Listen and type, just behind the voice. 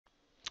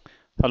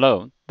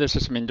Hello, this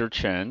is Minder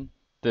Chen.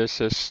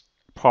 This is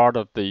part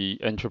of the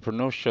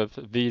entrepreneurship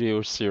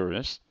video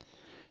series,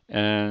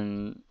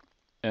 and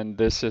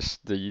this is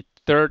the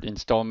third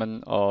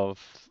installment of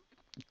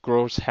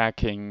growth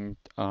hacking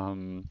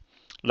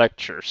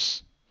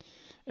lectures.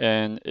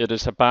 And it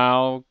is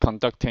about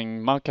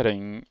conducting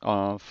marketing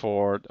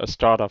for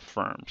startup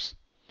firms.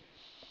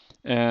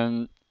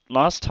 And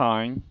last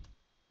time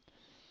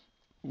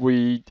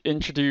we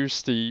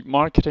introduced the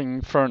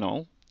marketing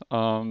funnel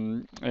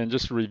and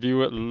just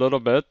review it a little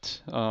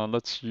bit.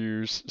 Let's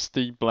use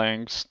Steve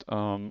Blank's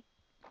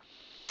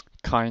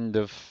kind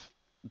of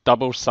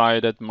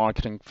double-sided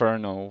marketing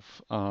funnel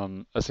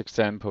as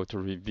example to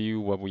review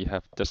what we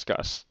have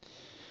discussed.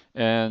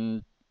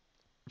 And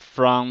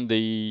from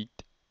the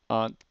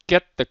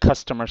get the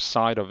customer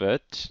side of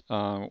it,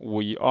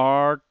 we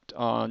are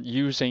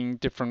using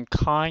different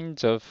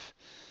kinds of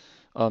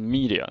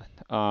media,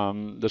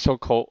 the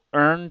so-called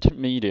earned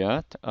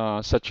media,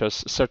 such as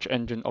search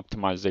engine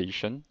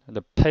optimization,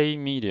 the pay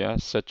media,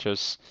 such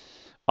as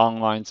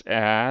online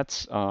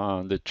ads,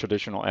 the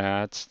traditional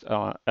ads,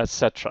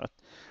 etc.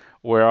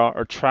 We are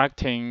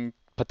attracting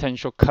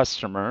potential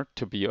customer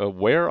to be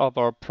aware of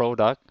our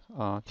product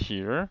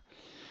here,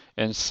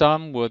 and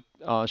some would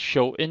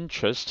show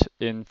interest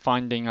in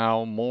finding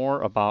out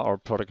more about our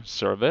product and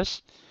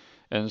service,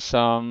 and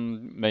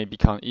some may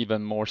become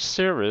even more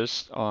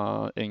serious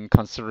in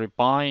considering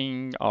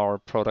buying our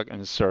product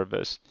and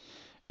service.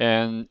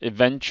 And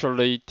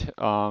eventually,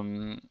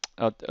 a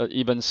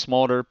even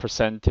smaller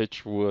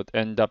percentage would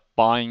end up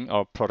buying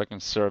our product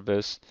and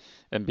service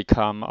and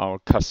become our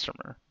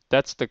customer.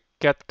 That's the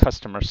get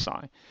customer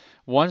side.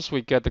 Once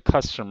we get the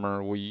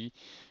customer, we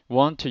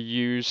want to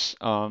use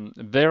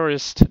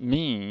various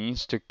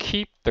means to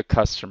keep the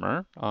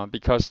customer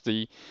because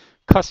the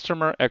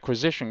customer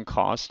acquisition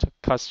cost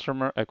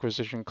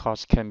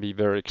can be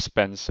very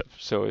expensive.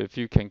 So if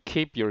you can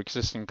keep your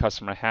existing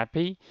customer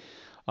happy,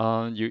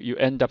 you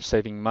end up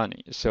saving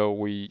money. So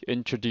we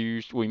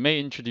may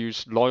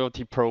introduce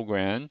loyalty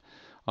program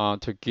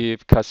to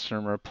give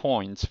customer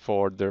points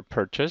for their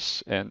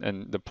purchase,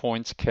 and the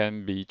points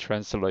can be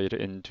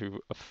translated into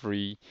a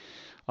free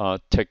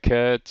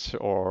ticket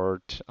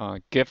or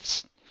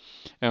gifts.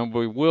 And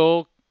we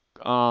will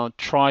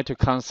try to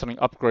constantly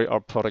upgrade our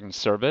product and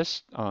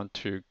service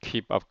to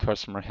keep our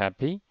customer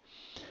happy.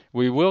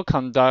 We will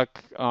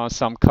conduct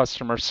some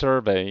customer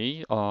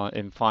survey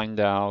and find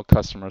out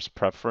customers'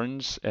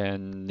 preference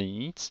and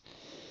needs.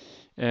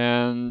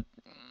 And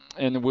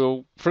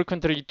we'll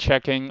frequently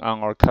checking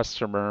on our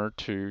customer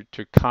to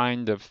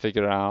kind of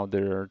figure out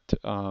their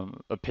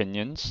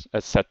opinions,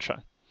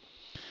 etc.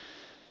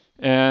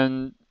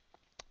 And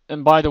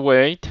by the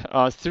way,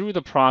 through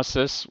the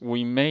process,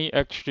 we may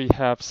actually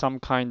have some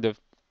kind of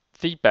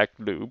feedback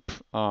loop,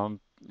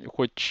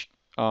 which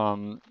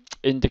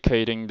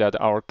indicating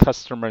that our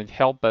customer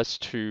help us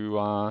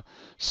to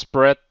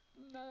spread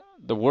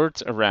the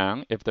words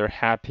around if they're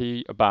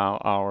happy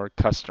about our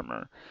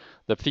customer.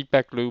 The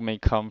feedback loop may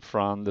come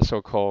from the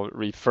so-called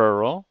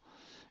referral,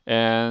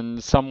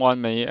 and someone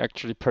may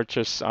actually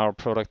purchase our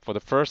product for the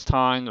first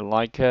time,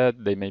 like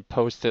it. They may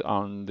post it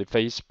on the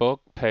Facebook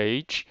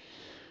page,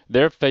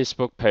 their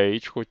Facebook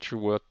page, which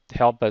would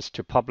help us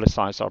to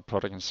publicize our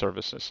product and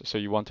services. So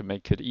you want to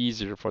make it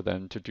easier for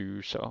them to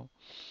do so.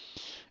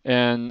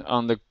 And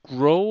on the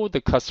grow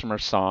the customer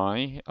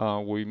side,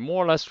 we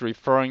more or less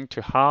referring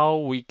to how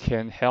we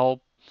can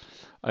help,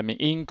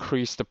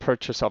 increase the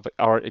purchase of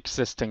our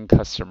existing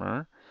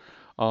customer.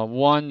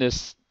 One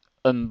is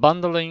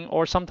unbundling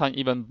or sometimes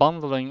even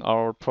bundling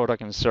our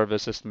product and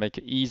services to make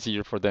it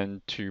easier for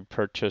them to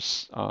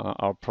purchase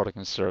our product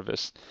and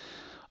service.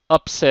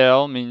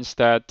 Upsell means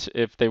that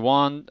if they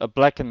want a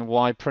black and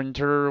white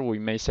printer, we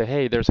may say,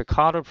 hey, there's a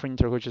color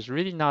printer which is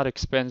really not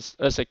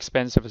as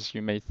expensive as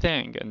you may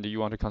think, and do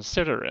you want to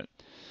consider it?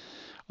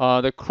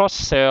 The cross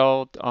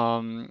sell,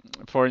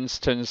 for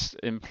instance,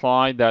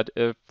 imply that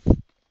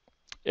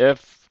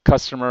if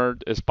customer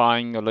is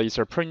buying a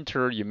laser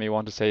printer, you may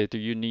want to say, do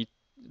you need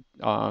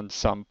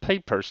some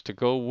papers to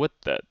go with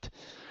it?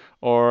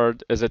 Or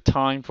is it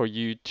time for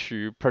you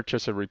to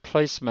purchase a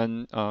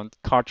replacement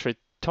cartridge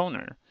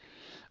toner?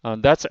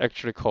 That's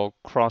actually called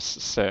cross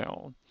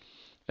sale.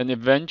 And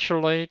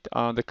eventually,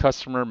 the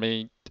customer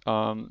may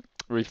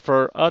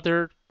refer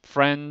other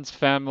friends,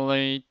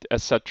 family,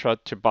 etc.,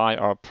 to buy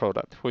our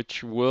product,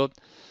 which will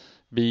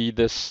be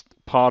this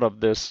part of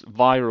this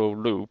viral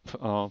loop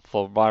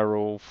for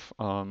viral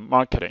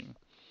marketing.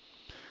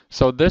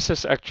 So this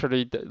is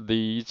actually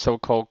the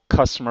so-called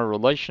customer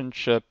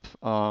relationship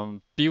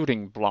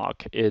building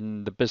block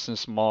in the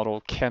business model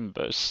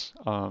canvas.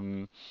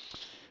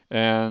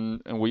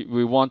 And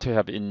we want to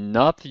have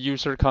enough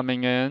user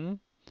coming in,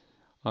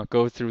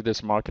 go through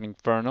this marketing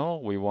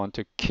funnel. We want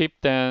to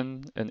keep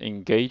them and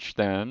engage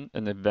them,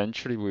 and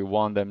eventually we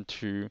want them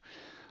to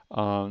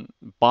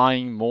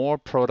buying more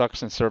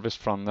products and service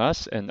from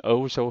us, and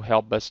also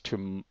help us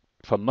to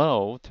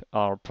promote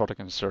our product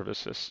and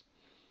services.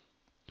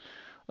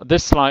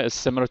 This slide is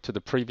similar to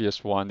the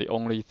previous one. The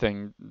only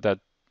thing that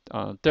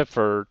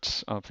differed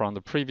from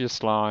the previous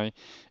slide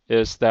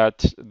is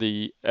that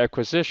the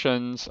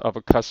acquisitions of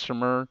a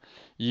customer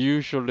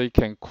usually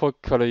can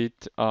quickly,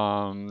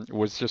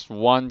 with just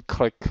one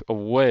click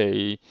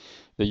away,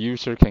 the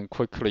user can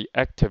quickly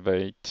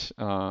activate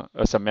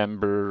as a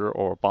member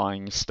or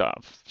buying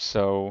stuff.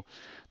 So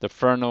the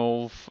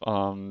funnel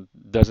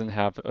doesn't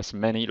have as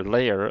many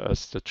layers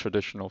as the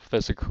traditional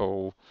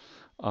physical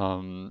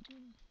um,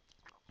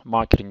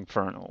 marketing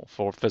funnel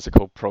for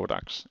physical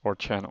products or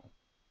channel.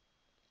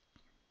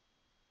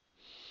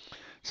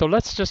 So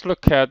let's just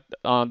look at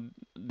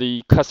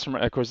the customer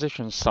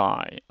acquisition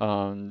side,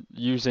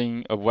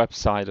 using a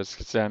website as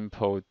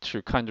example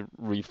to kind of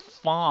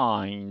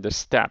refine the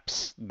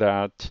steps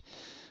that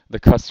the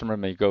customer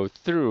may go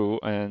through,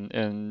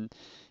 and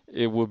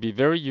it will be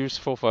very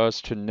useful for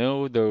us to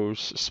know those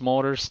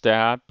smaller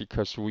steps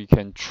because we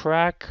can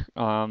track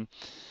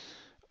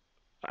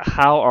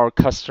how our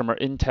customer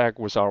interact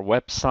with our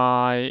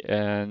website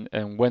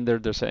and whether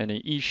there's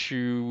any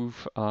issue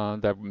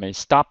that may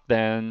stop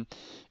them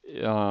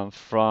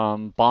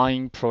from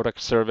buying product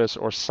service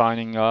or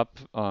signing up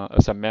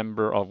as a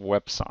member of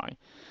website.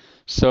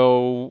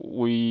 So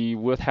we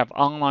would have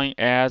online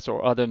ads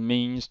or other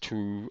means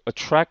to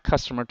attract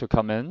customer to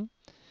come in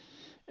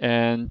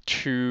and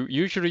to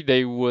usually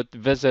they would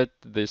visit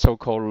the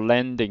so-called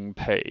landing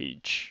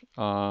page.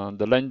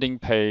 The landing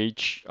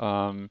page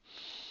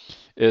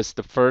is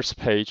the first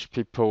page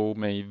people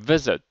may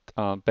visit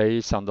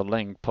based on the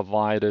link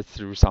provided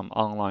through some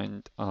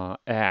online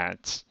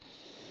ads.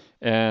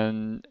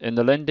 And in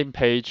the landing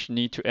page,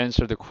 need to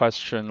answer the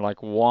question like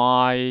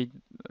why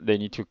they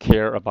need to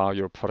care about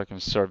your product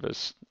and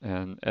service,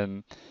 um,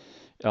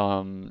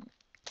 and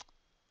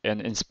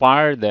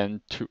inspire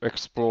them to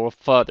explore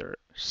further.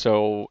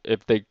 So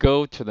if they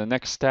go to the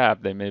next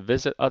step, they may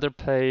visit other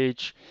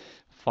page,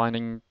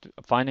 finding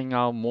finding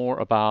out more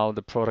about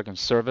the product and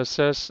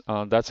services.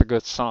 That's a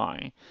good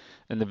sign.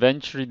 And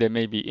eventually they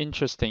may be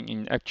interested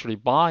in actually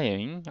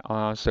buying.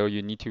 So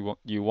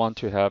you want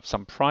to have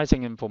some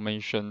pricing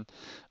information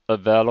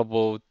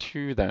available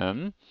to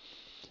them.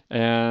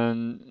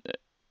 And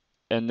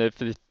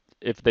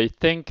if they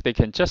think they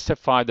can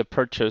justify the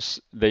purchase,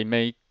 they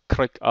may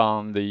click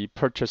on the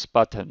purchase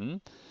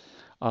button.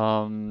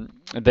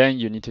 Then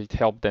you need to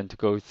help them to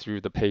go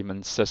through the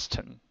payment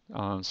system.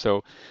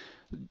 So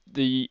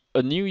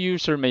a new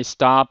user may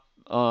stop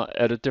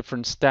at a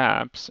different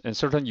steps, and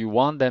certainly you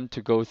want them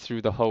to go through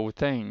the whole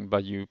thing,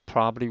 but you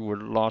probably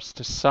would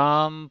lost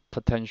some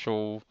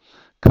potential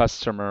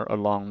customer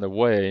along the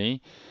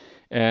way.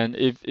 And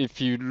if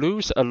you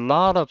lose a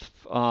lot of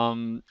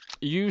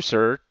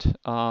user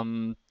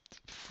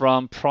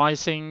from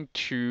pricing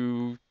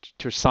to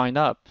sign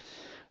up,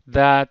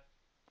 that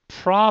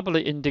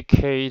probably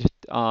indicate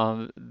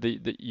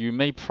you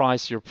may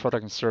price your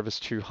product and service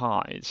too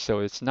high, so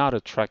it's not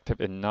attractive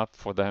enough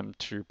for them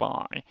to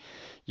buy.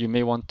 You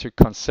may want to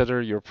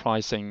consider your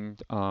pricing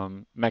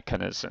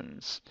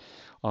mechanisms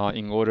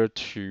in order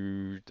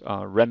to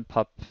ramp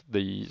up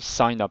the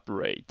sign up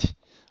rate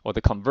or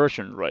the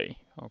conversion rate,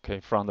 okay,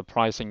 from the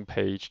pricing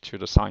page to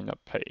the sign up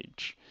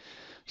page.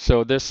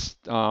 So this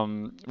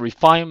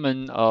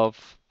refinement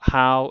of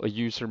how a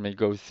user may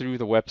go through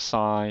the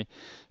website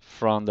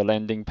from the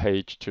landing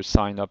page to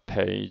sign up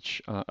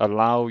page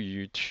allow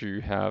you to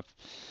have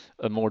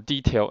a more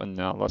detailed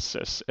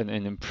analysis and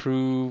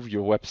improve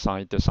your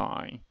website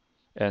design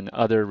and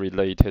other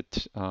related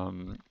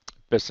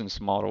business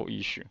model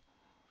issue.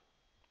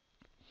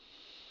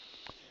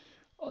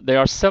 There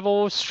are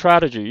several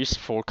strategies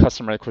for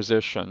customer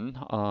acquisition.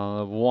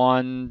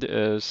 One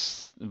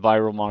is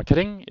viral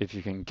marketing. If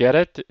you can get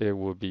it, it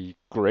will be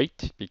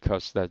great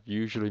because that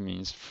usually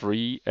means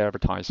free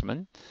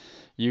advertisement.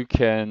 You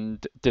can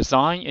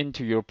design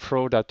into your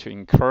product to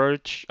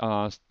encourage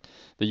the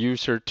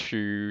user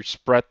to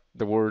spread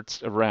the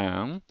words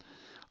around,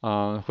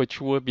 which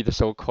would be the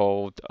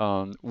so-called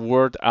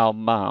word of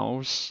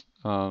mouth.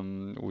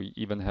 We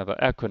even have an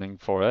acronym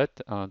for it,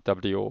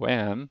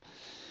 WOM.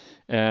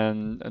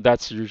 And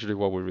that's usually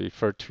what we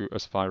refer to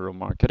as viral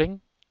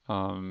marketing.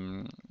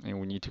 And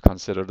we need to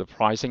consider the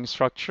pricing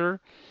structure.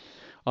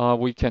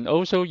 We can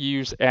also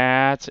use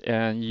ads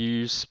and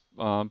use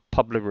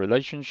public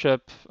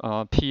relationship,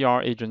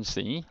 PR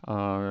agency,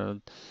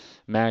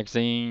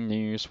 magazine,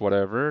 news,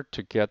 whatever,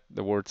 to get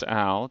the words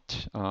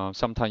out.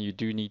 Sometimes you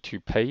do need to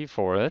pay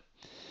for it.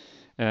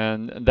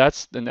 And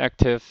that's an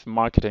active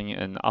marketing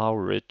and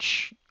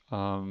outreach.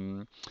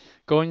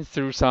 Going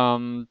through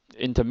some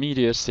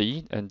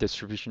intermediacy and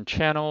distribution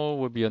channel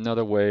would be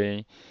another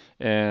way,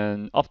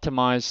 and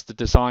optimize the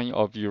design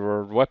of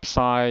your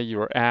website,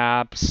 your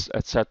apps,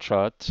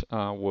 etc.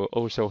 Will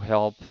also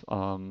help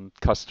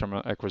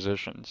customer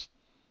acquisitions.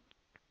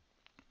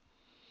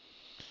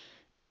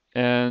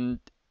 And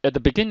at the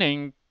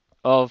beginning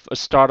of a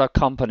startup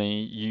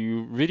company,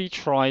 you really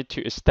try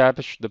to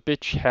establish the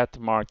beachhead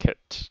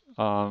market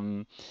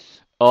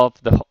of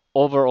the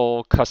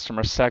overall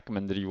customer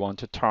segment that you want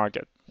to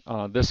target.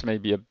 This may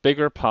be a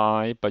bigger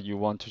pie, but you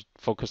want to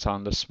focus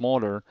on the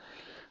smaller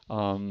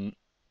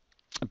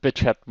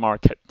beachhead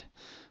market.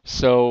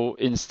 So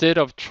instead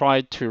of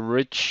try to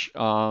reach,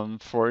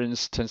 for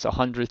instance,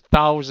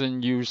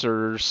 100,000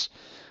 users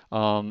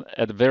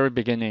at the very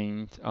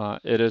beginning,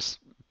 it is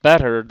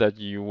better that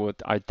you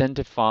would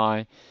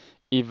identify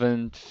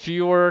even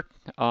fewer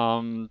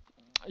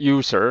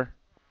user,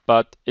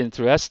 but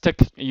enthusiastic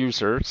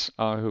users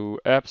who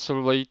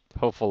absolutely,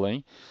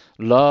 hopefully,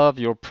 love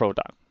your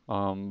product.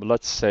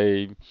 Let's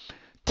say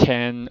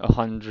 10,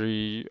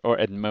 100, or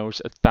at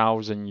most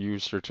 1,000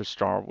 users to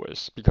start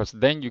with, because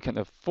then you can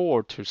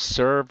afford to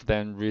serve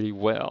them really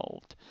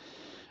well.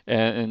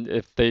 And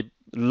if they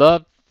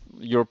love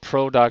your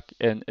product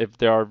and if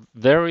they are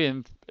very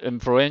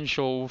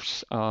influential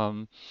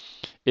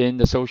in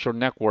the social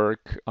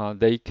network,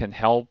 they can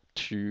help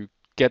to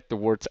get the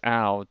words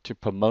out to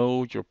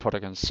promote your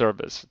product and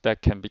service.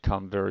 That can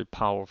become very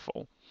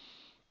powerful.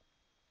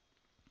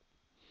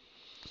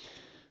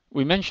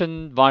 We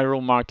mentioned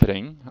viral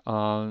marketing,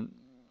 and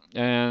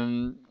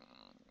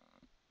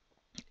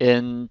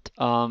in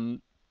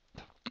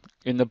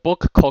in the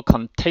book called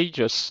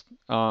Contagious,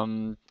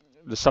 the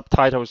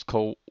subtitle is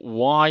called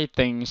 "Why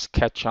Things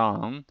Catch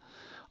On."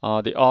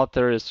 The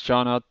author is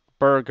Jonathan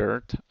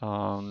Berger.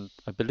 I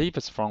believe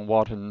it's from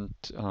Wharton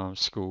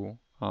School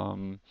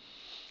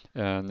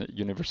and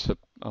University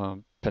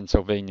of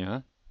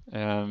Pennsylvania.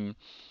 And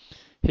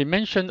he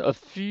mentioned a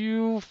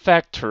few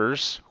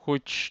factors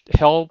which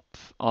help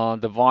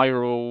the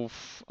viral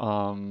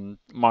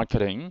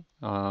marketing,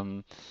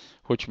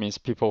 which means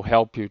people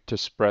help you to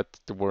spread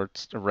the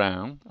words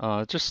around.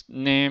 Just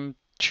name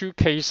two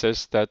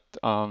cases that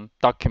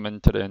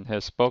documented in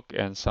his book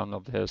and some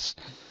of his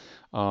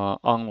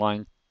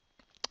online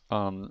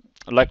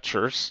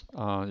lectures.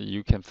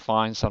 You can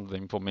find some of the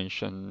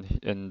information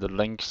in the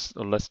links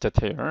listed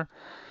here.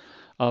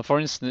 For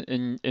instance,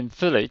 in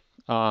Philadelphia,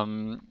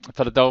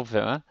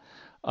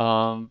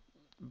 um,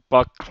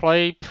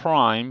 Barclay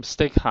Prime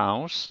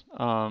Steakhouse.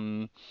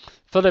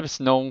 Philip is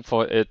known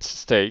for its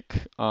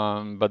steak,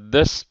 but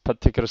this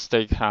particular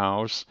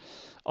steakhouse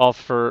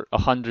offer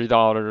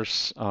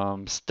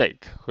 $100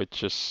 steak,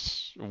 which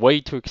is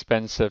way too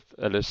expensive,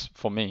 at least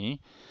for me.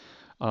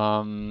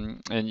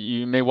 And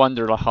you may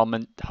wonder like, how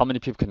many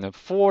people can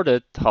afford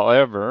it.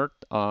 However,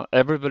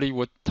 everybody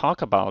would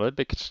talk about it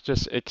because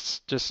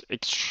it's just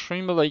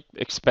extremely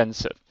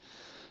expensive.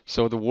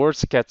 So the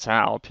words gets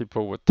out,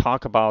 people would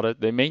talk about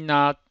it. They may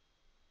not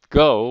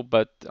go,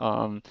 but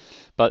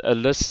at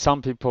least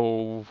some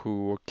people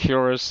who are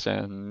curious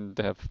and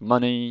have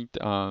money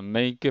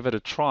may give it a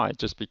try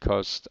just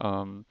because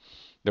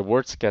the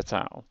words gets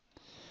out.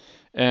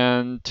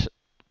 And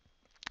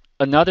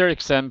another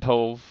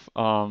example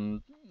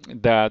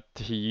that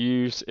he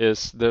used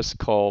is this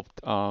called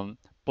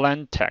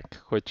Blendtec,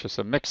 which is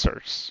a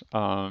mixers.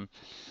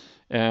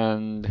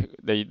 And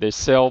they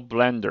sell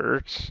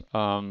blenders.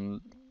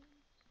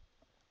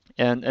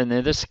 And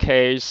in this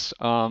case,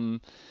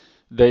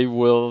 they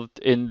will,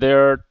 in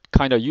their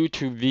kind of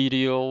YouTube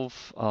video,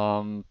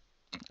 I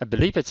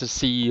believe it's the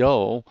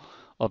CEO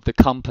of the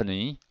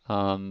company,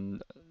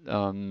 um,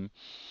 um,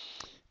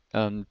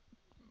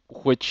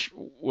 which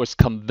was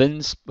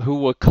convinced, who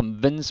were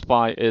convinced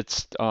by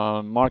its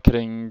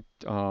marketing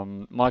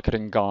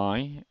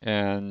guy,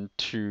 and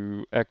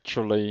to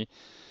actually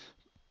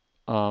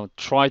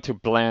try to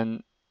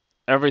blend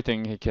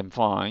everything he can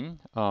find,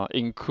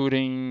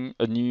 including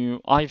a new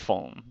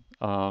iPhone.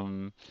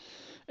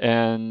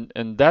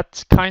 And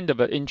that's kind of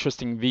an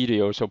interesting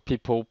video. So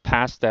people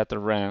pass that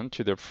around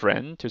to their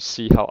friend to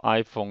see how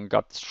iPhone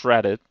got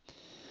shredded.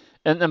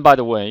 And by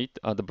the way,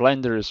 the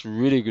blender is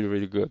really good,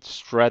 really good.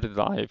 Shredded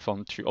the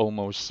iPhone to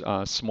almost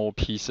small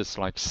pieces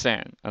like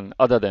sand. And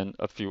other than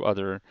a few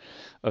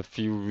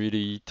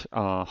really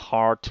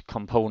hard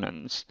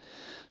components.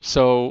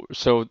 So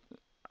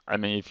I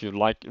mean, if you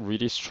like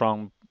really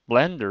strong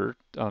blender,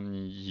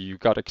 you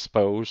got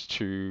exposed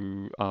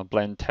to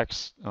blend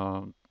text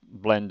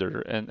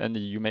blender, and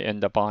you may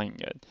end up buying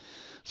it.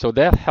 So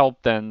that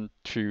helped them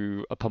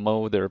to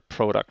promote their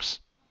products.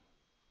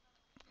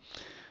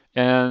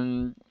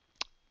 And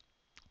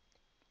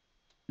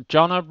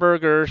John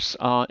Berger's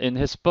in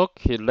his book,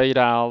 he laid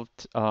out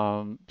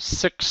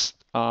six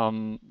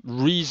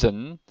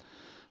reasons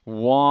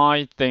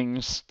why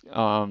things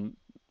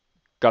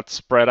got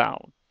spread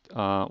out,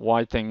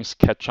 why things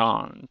catch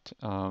on.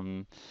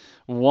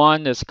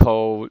 One is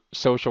called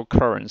social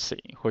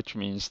currency, which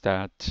means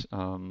that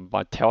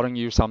by telling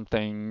you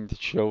something to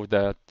show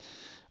that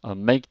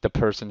make the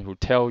person who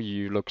tell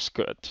you looks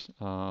good,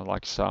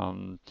 like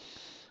some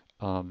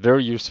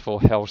very useful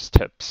health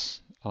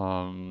tips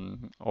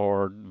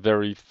or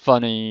very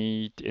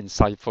funny,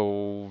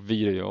 insightful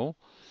video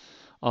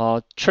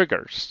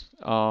triggers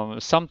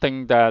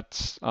something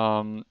that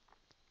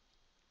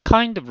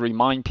kind of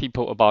remind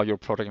people about your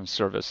product and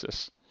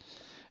services.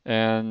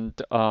 And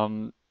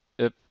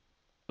if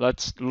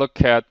let's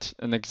look at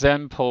an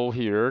example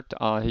here.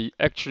 He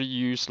actually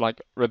used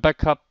like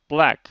Rebecca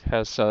Black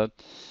has a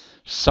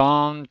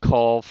song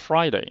called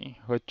Friday,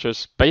 which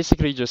is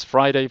basically just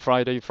Friday,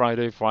 Friday,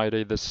 Friday,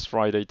 Friday, this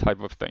Friday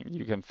type of thing.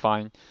 You can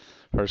find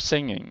her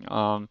singing.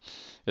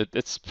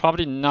 It's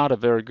probably not a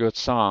very good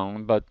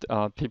song, but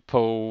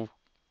people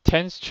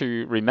tends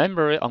to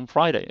remember it on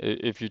Friday.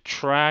 If you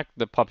track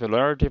the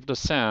popularity of the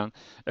song,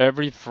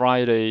 every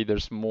Friday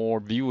there's more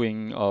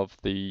viewing of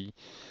the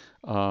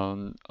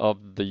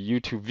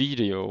YouTube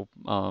video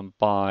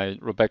by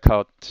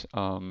Rebecca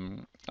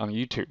on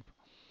YouTube.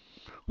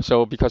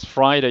 So because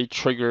Friday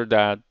triggered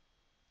that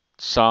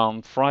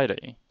song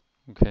Friday,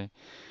 okay,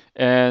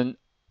 and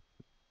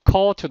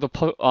call to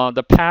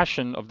the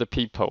passion of the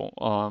people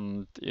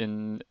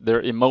in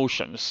their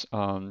emotions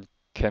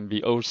can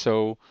be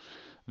also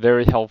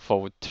very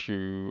helpful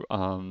to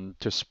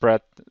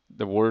spread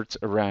the words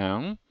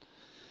around.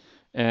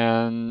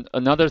 And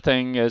another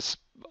thing is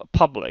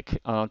public.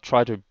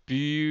 Try to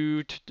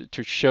build,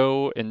 to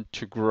show, and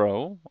to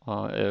grow.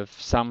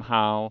 If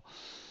somehow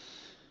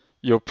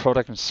your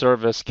product and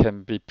service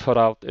can be put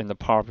out in the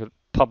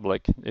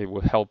public, it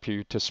will help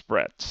you to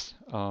spread.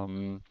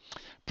 Um,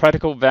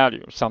 Practical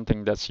value,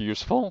 something that's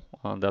useful,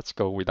 that's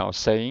go without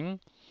saying.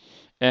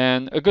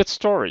 And a good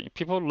story.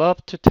 People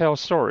love to tell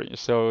stories.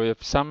 So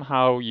if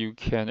somehow you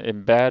can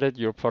embed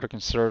your product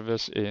and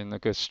service in a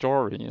good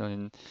story,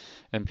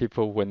 and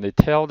people, when they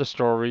tell the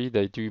story,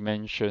 they do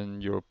mention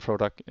your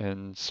product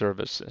and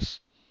services.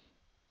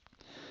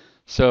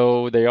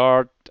 So there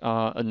are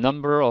a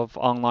number of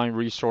online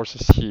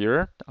resources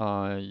here.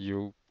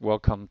 You're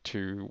welcome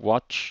to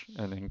watch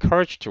and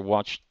encouraged to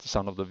watch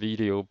some of the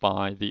video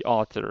by the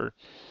author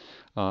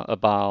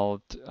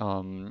about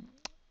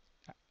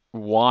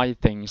why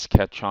things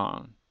catch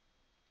on.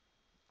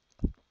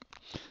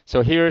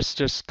 So here's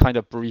just kind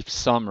of brief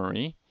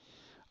summary.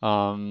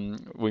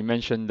 We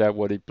mentioned that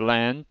what it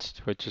blend,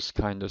 which is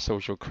kind of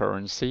social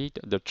currency,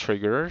 the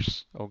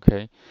triggers,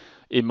 okay.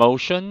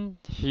 Emotion,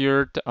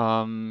 here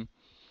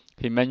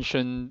he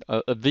mentioned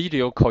a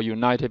video called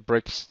United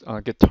Breaks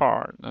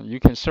Guitar. You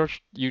can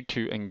search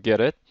YouTube and get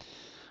it.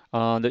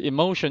 The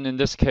emotion in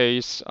this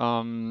case,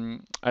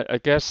 I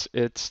guess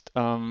it's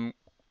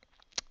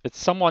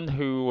someone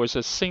who was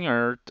a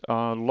singer,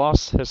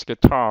 lost his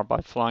guitar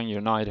by flying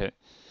United,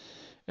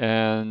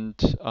 and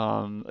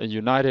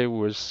United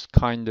was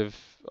kind of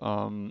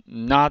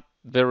not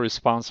very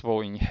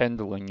responsible in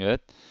handling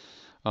it.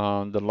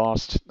 The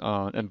lost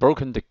and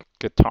broken the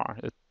guitar.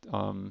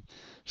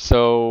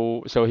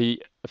 So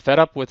he fed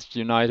up with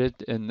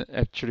United and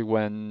actually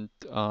went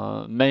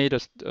made a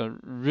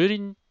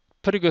really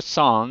pretty good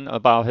song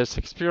about his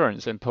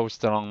experience and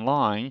posted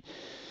online.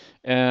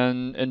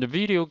 And the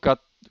video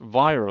got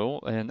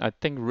viral and I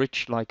think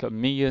reached like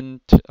 1 million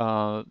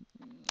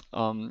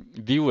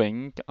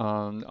viewing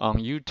on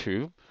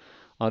YouTube.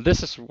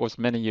 Was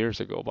many years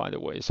ago, by the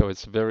way, so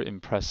it's very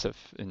impressive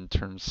in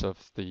terms of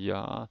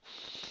the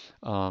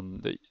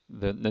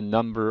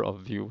number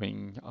of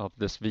viewing of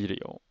this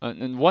video.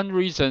 And one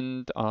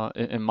reason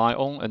in my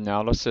own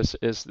analysis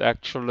is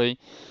actually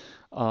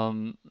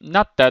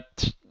not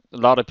that a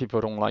lot of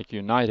people don't like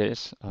United,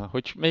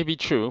 which may be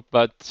true,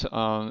 but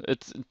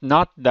it's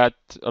not that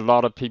a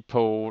lot of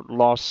people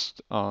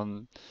lost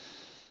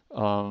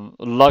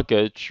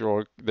luggage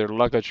or their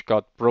luggage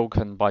got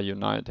broken by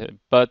United.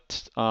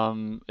 But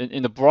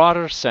in the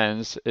broader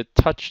sense, it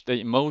touched the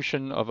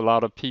emotion of a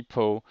lot of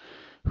people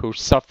who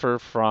suffer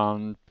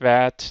from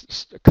bad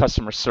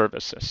customer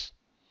services.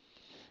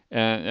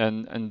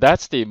 And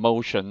that's the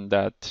emotion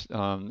that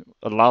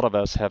a lot of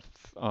us have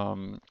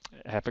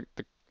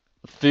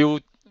feel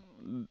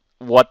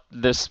what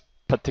this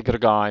particular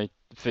guy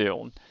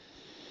feel.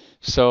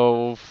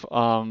 So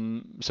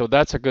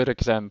that's a good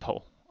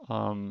example.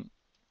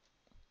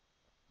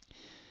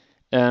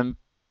 And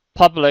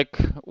public,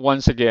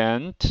 once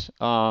again,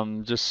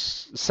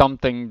 just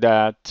something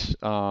that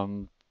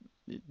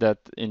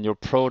in your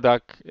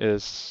product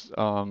is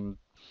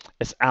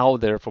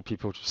out there for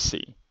people to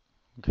see.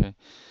 Okay.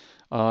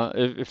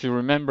 If you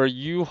remember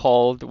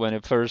U-Haul when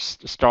it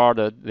first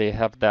started, they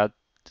have that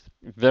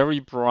very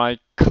bright,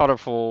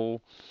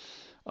 colorful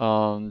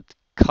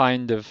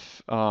kind of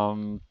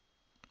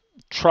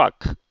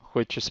truck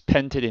which is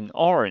painted in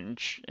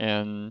orange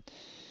and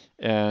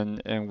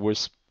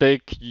with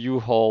big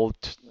U-Haul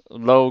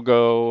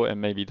logo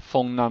and maybe the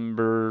phone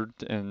number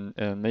and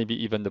maybe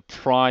even the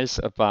price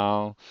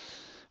about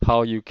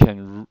how you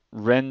can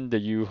rent the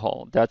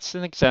U-Haul. That's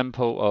an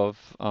example of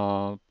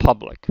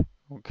public.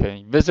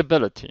 Okay,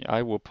 visibility.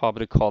 I will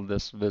probably call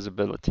this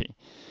visibility.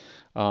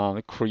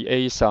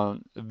 Create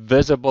some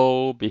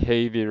visible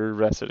behavior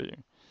residue.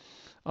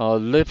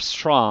 Live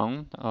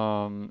Strong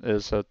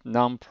is a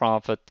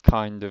non-profit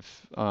kind of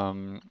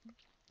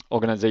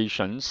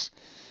organizations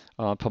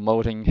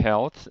promoting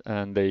health,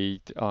 and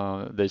they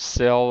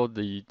sell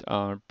the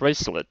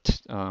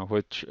bracelet,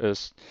 which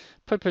is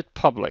pretty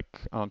public.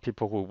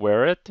 People who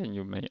wear it, and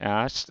you may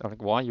ask,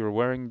 like, why you're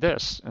wearing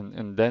this,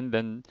 and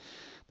then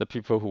the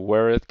people who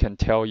wear it can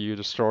tell you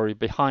the story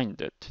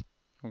behind it.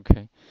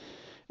 Okay,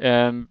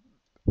 and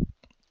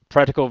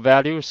practical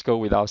values go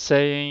without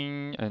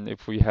saying, and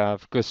if we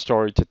have good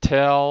story to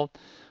tell,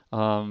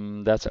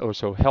 That's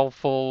also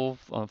helpful.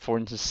 For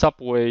instance,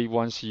 Subway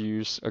once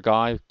used a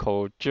guy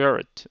called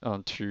Jared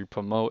to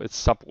promote its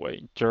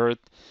Subway. Jared,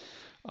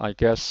 I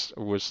guess,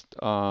 was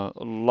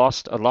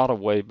lost a lot of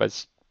weight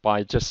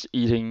by just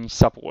eating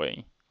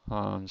Subway.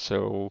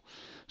 So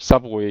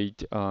Subway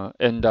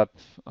end up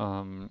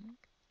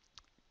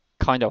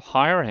kind of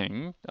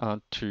hiring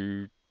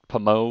to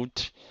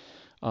promote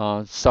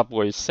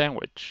Subway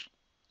sandwich.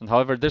 And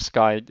however, this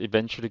guy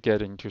eventually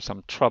get into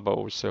some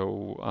trouble,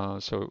 so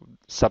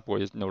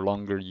Subway no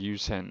longer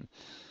use him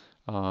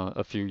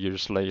a few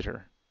years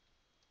later.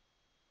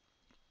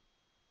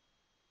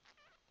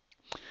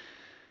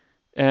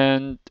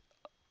 And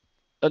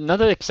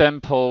another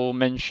example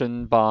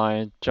mentioned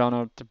by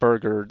Jonathan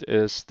Berger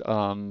is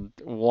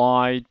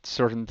why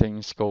certain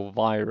things go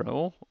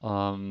viral.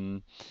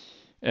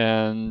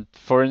 And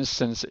for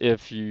instance,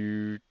 if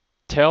you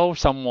tell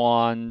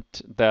someone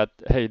that,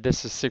 hey,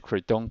 this is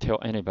secret, don't tell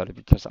anybody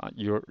because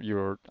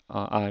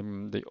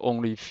I'm the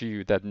only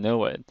few that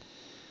know it.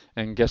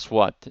 And guess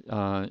what?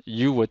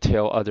 You would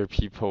tell other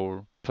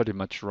people pretty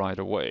much right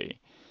away.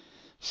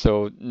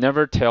 So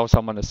never tell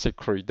someone a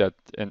secret that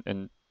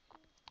and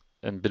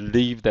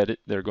believe that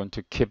they're going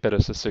to keep it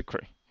as a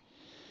secret.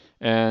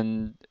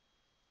 And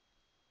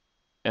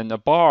and a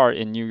bar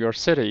in New York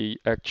City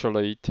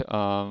actually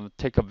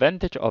take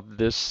advantage of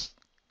this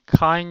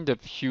kind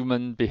of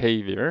human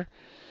behavior.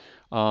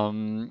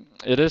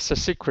 It is a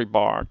secret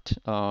bar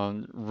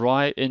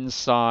right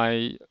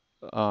inside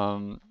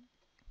um,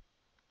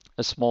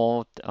 a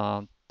small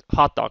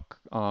hot dog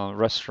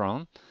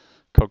restaurant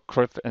called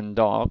Criff and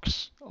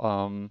Dogs.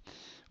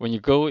 When you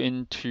go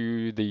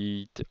into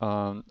the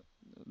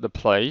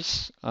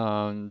place,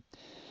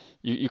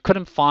 you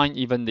couldn't find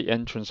even the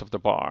entrance of the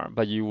bar,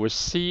 but you will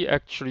see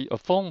actually a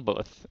phone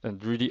booth, a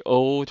really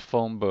old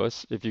phone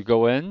booth. If you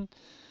go in,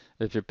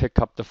 if you pick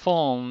up the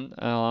phone,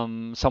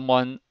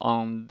 someone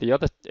on the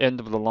other end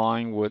of the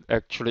line would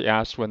actually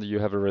ask whether you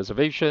have a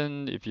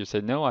reservation. If you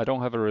say no, I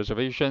don't have a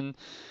reservation,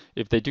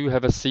 if they do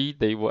have a seat,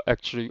 they will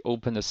actually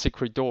open a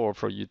secret door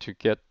for you to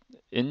get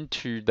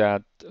into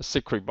that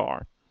secret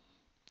bar.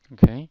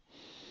 Okay.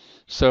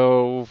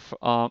 So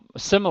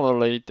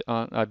similarly,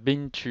 I've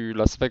been to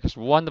Las Vegas,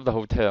 one of the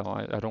hotel.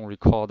 I don't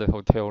recall the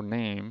hotel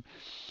name.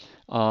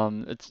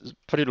 It's a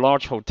pretty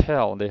large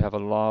hotel. They have a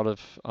lot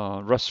of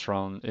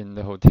restaurant in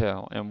the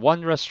hotel, and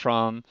one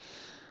restaurant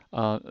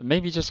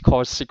maybe just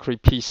called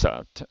Secret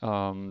Pizza,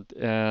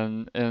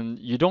 and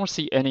you don't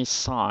see any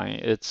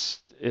sign.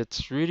 It's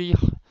really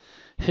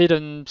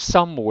hidden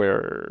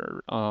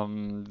somewhere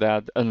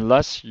that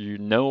unless you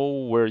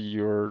know where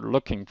you're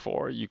looking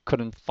for, you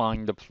couldn't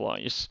find the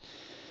place.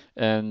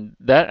 And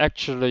that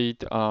actually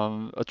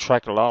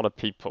attract a lot of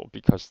people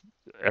because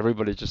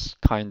everybody just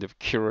kind of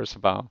curious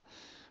about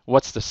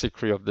what's the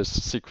secret of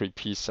this secret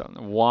pizza,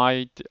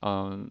 why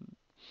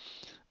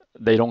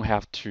they don't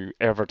have to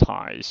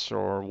advertise,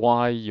 or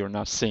why you're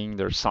not seeing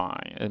their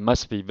sign. It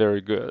must be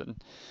very good.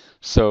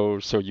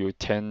 So you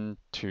tend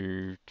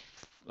to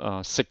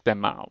seek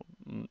them out.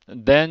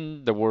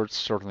 Then the word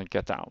certainly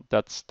get out.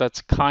 That's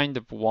kind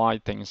of why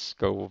things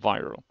go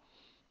viral.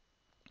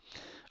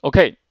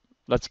 Okay,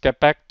 let's get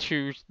back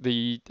to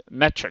the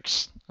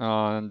metrics,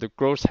 the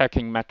growth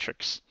hacking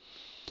metrics.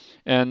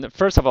 And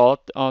first of all,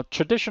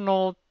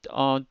 traditional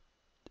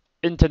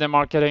internet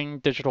marketing,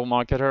 digital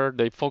marketer,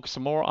 they focus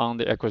more on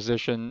the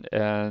acquisition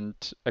and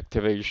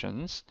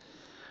activations.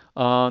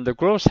 The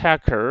growth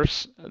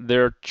hackers,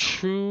 their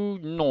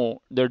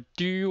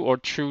due or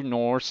true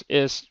north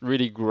is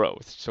really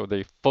growth. So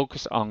they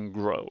focus on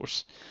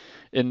growth.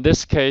 In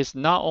this case,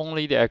 not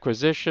only the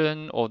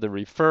acquisition or the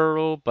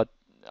referral,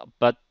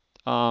 but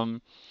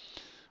um,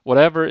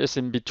 whatever is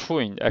in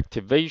between,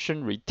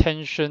 activation,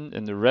 retention,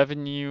 and the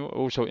revenue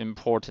also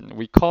important.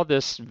 We call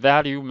this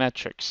value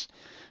metrics.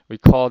 We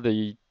call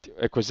the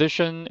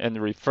acquisition and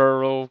the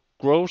referral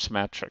growth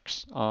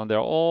metrics. They're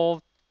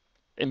all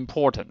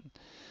important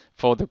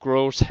for the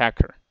growth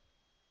hacker.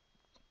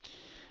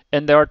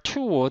 And there are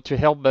tools to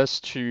help us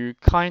to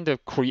kind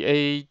of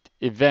create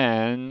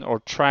event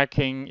or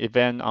tracking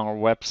event on our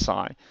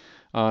website,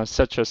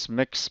 such as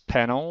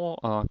Mixpanel,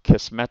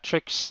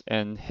 Kissmetrics,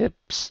 and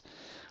HIPS.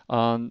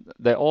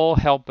 They all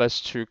help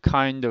us to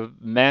kind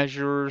of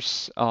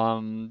measures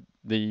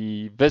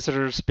the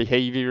visitor's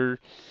behavior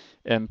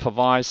and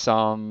provide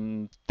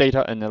some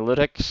data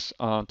analytics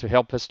to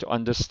help us to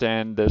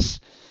understand this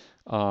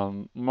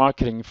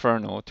marketing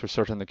funnel to a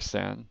certain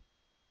extent.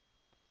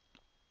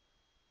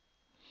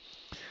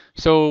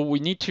 So we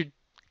need to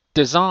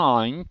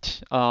design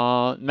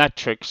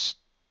metrics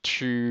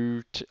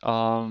to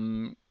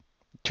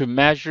to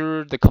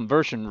measure the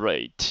conversion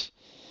rate,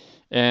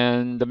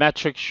 and the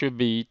metrics should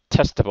be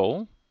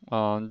testable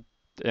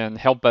and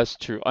help us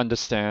to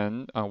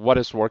understand what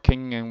is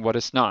working and what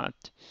is not.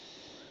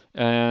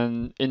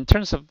 And in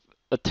terms of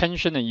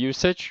attention and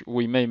usage,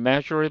 we may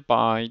measure it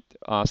by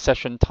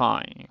session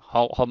time.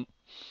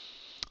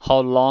 How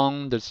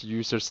long does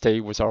user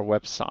stay with our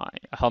website?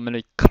 How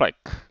many click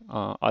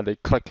are they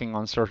clicking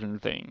on certain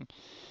thing?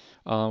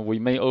 We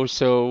may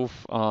also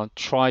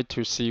try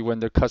to see when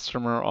the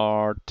customer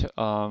are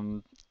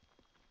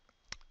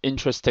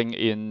interested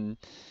in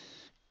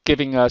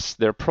giving us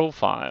their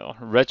profile,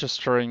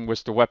 registering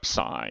with the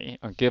website,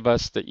 give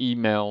us the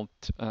email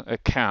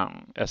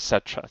account,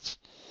 etc.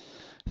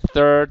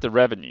 Third, the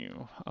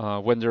revenue,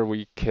 whether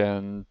we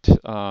can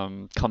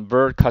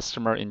convert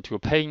customer into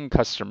paying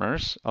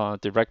customers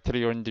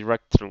directly or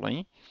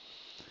indirectly.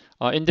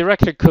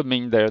 Indirectly could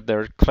mean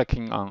they're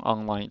clicking on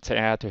online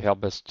ad to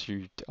help us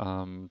to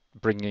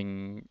bring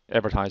in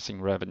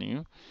advertising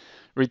revenue.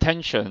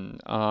 Retention,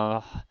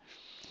 how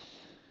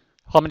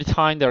many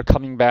times they're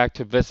coming back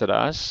to visit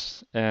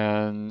us,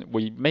 and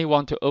we may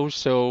want to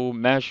also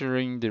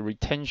measuring the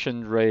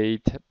retention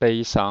rate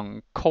based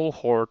on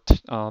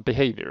cohort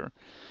behavior.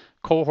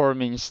 Cohort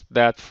means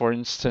that, for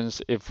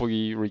instance, if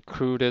we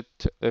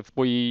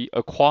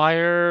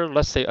acquire,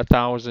 let's say,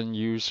 1,000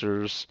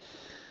 users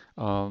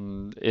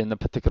in a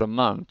particular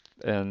month,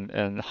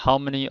 and how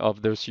many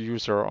of those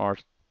users are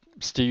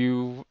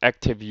still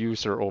active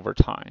user over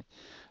time.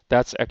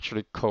 That's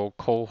actually called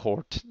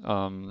cohort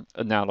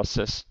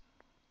analysis.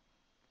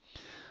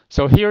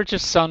 So here are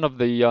just some of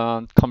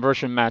the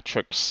conversion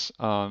metrics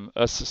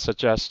as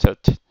suggested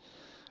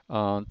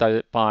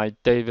by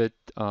David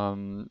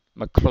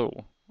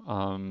McClure.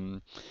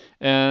 And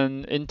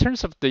in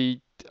terms of the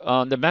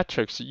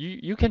metrics,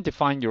 you can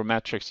define your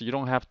metrics. You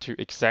don't have to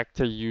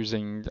exactly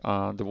using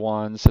the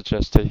one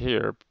suggested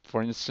here.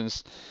 For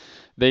instance,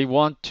 they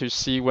want to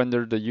see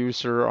whether the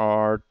user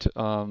are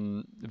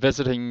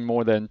visiting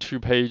more than 2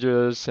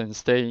 pages and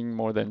staying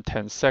more than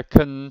 10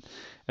 seconds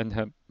and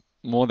have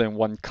more than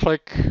one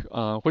click,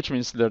 which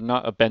means they're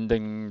not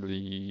abandoning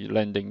the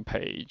landing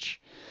page.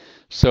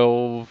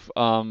 So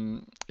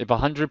if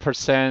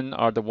 100%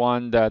 are the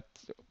one that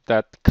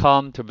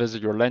come to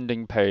visit your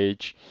landing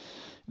page,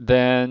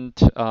 then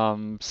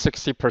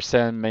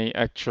 60% may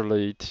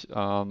actually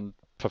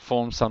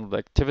perform some of the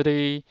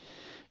activity.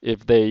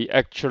 If they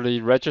actually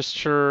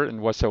register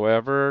and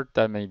whatsoever,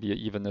 that may be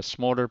even a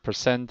smaller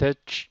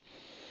percentage.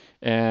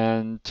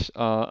 And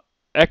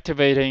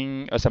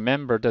activating as a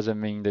member doesn't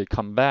mean they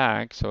come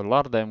back. So a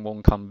lot of them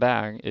won't come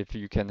back. If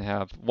you can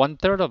have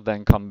 1/3 of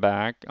them come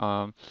back,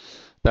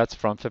 that's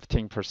from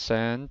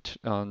 15%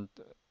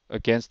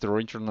 against the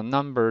original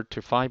number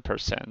to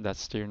 5%.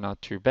 That's still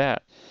not too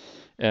bad.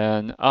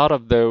 And out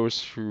of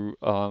those who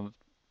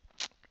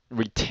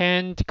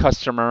retained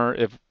customer,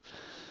 if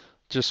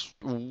just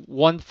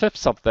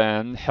 1/5 of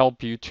them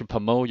help you to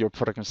promote your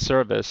product and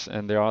service,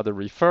 and they are the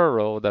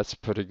referral, that's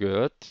pretty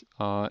good.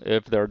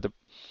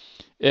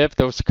 If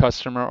those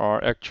customers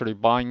are actually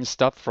buying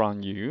stuff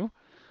from you,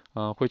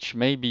 which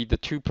may be the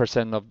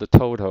 2% of the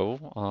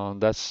total,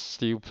 that's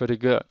still pretty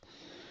good.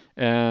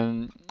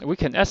 And we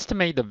can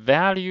estimate the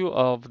value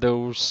of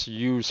those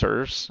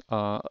users.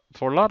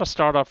 For a lot of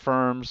startup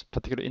firms,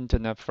 particularly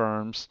internet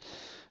firms,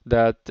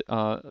 that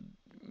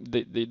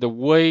the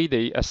way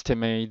they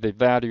estimate the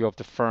value of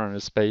the firm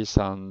is based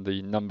on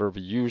the number of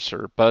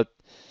users. But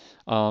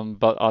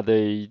are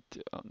they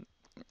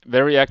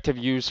very active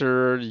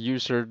user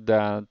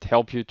that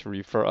help you to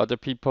refer other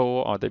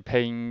people? Are they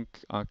paying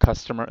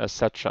customer,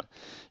 etc.?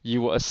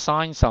 You will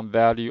assign some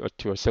value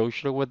to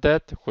associate with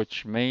that,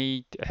 which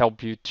may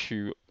help you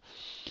to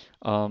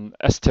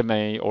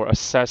estimate or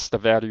assess the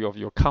value of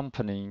your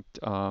company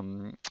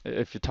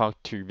if you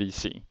talk to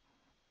VC.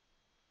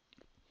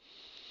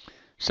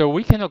 So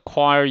we can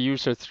acquire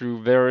user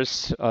through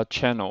various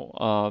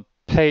channel.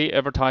 Pay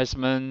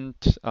advertisement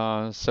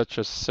such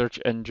as search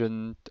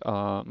engine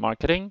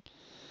marketing,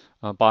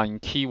 buying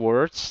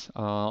keywords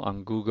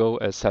on Google,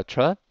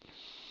 etc.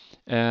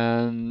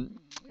 And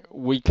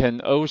we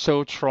can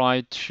also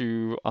try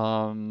to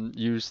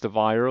use the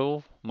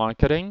viral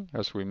marketing,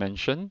 as we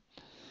mentioned,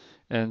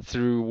 and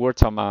through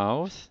word of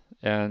mouth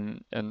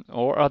and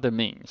or other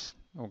means.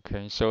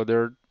 Okay, so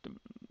there are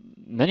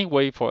many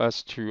ways for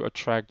us to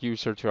attract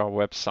user to our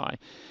website,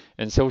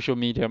 and social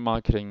media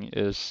marketing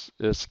is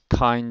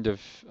kind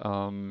of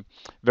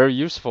very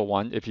useful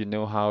one if you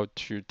know how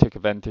to take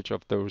advantage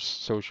of those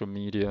social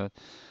media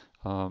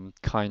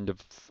kind of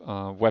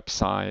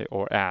website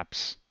or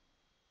apps.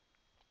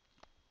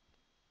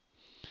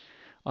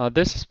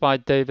 This is by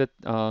David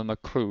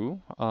McClure.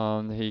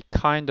 He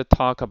kind of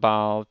talk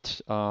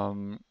about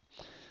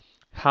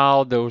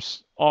how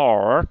those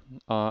are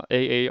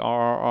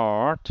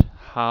AARR,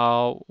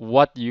 how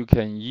what you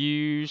can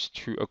use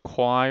to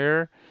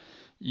acquire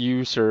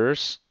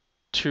users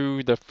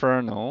to the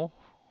funnel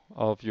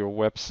of your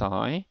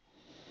website,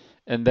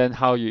 and then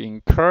how you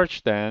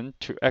encourage them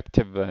to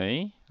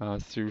activate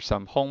through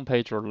some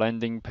homepage or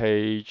landing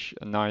page,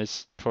 a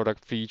nice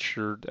product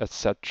feature,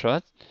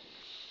 etc.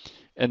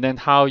 And then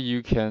how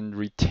you can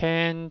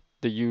retain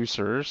the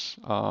users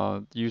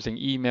using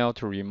email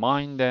to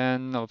remind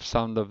them of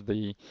some of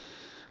the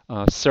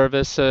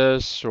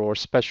services or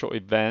special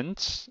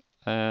events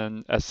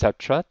and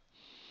etc.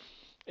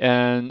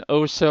 And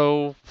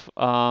also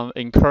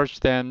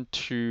encourage them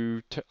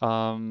to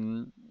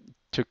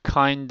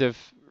kind of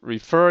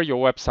refer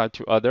your website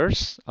to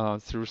others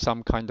through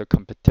some kind of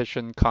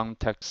competition,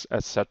 context,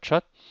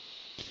 etc.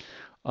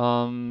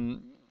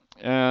 Um,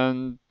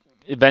 and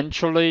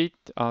eventually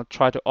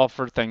try to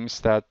offer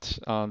things that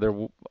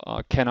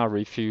they cannot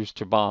refuse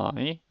to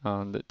buy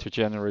to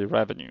generate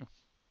revenue.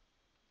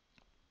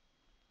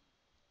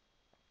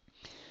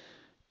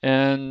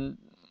 And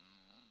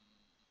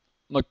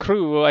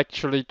McCrew will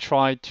actually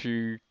try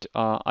to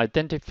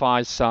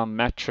identify some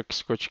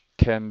metrics which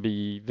can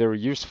be very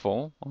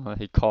useful.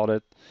 He called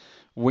it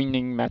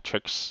winning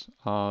metrics.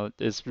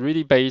 It's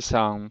really based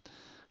on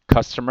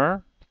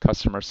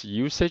customers'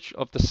 usage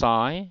of the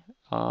site,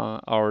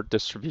 our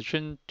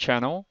distribution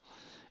channel,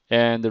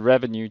 and the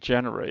revenue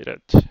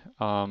generated.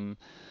 Um,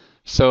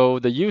 so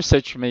the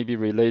usage may be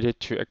related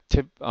to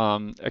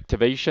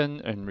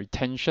activation and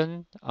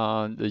retention.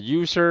 The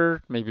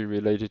user may be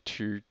related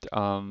to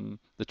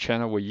the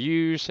channel we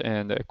use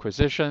and the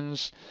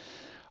acquisitions.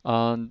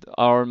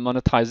 Our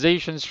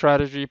monetization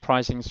strategy,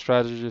 pricing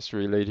strategy is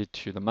related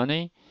to the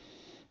money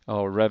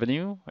or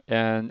revenue.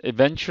 And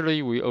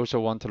eventually, we also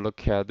want to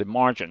look at the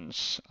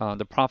margins,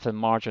 the profit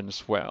margin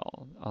as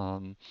well.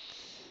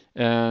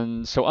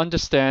 And so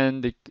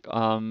understand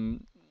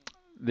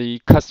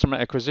the customer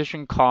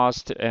acquisition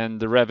cost and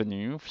the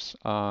revenues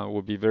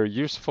will be very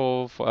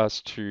useful for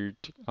us to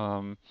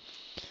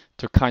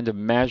kind of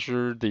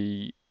measure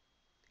the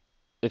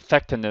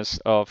effectiveness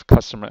of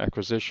customer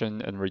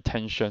acquisition and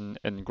retention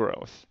and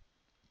growth.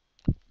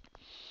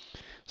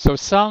 So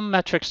some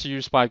metrics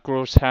used by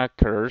growth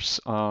hackers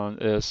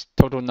is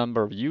total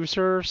number of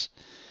users.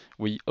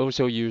 We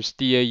also use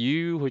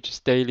DAU, which is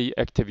daily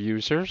active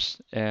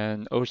users,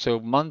 and also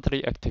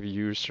monthly active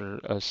user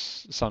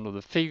as some of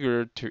the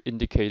figure to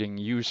indicating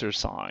user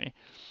size.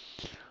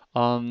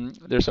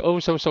 There's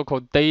also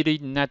so-called daily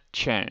net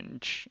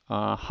change.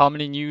 How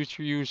many new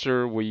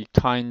user we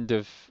kind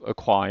of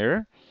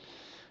acquire,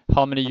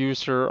 how many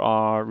user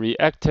are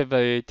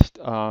reactivated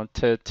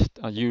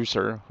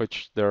user,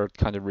 which they're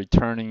kind of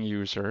returning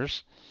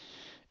users,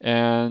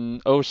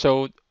 and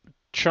also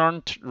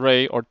churned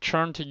rate or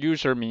churned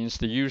user means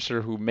the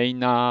user who may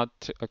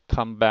not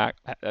come back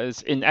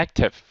is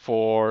inactive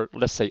for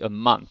let's say a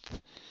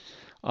month.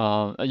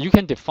 You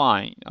can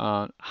define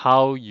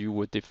how you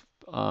would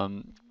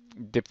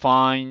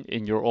define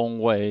in your own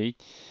way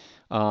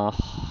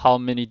how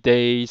many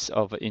days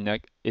of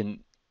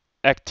inactive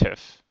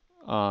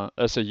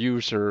as a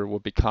user will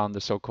become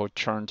the so-called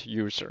churned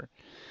user.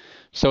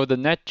 So the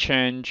net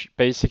change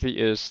basically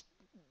is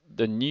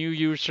the new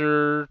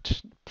user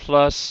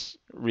plus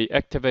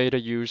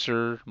reactivated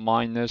user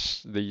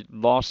minus the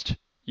lost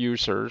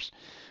users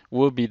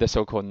will be the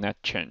so-called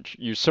net change.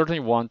 You certainly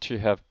want to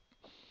have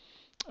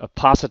a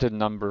positive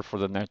number for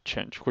the net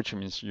change, which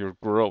means you're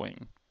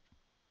growing.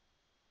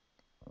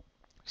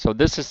 So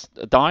this is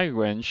a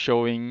diagram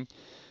showing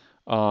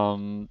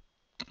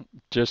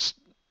just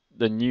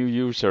the new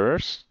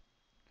users,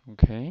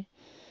 okay,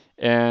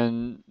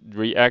 and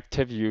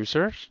reactive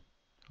users.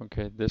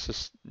 Okay, this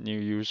is new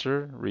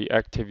user,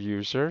 reactive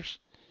users,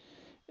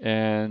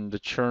 and the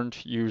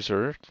churned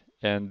user,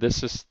 and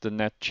this is the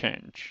net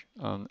change.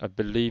 I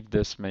believe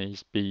this may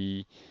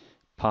be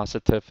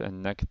positive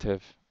and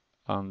negative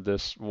on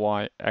this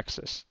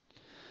y-axis.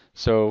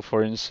 So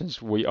for instance,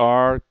 we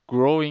are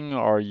growing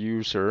our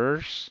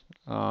users,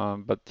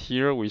 but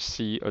here we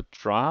see a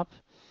drop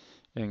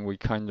and we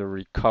kind of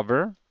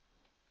recover.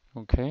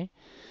 Okay,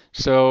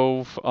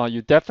 so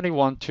you definitely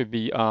want to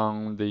be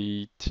on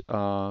the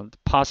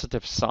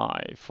positive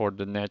side for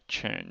the net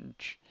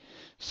change.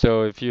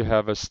 So if you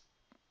have a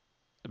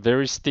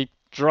very steep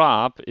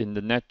drop in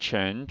the net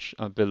change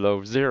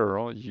below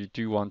zero, you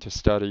do want to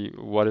study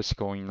what is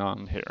going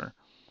on here.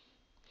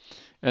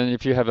 And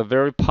if you have a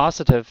very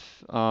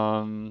positive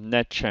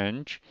net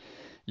change,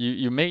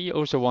 you may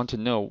also want to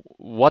know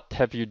what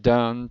have you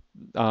done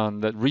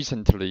that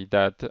recently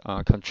that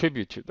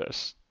contribute to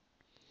this.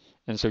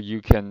 And so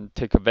you can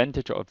take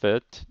advantage of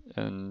it.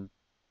 And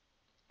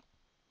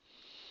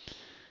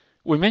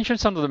we mentioned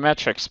some of the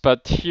metrics,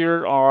 but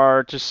here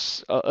are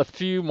just a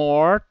few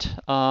more.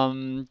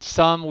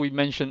 Some we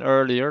mentioned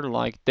earlier,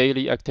 like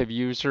daily active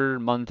user,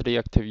 monthly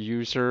active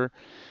user.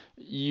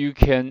 You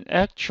can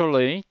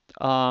actually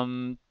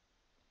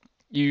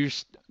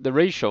use the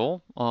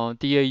ratio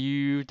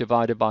DAU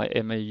divided by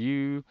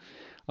MAU.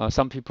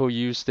 Some people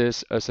use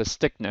this as a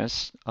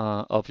stickiness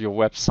of your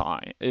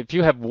website. If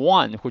you have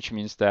one, which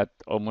means that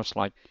almost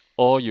like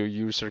all your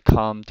users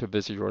come to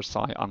visit your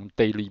site on a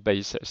daily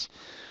basis,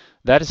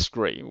 that is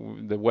great.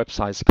 The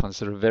website is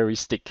considered very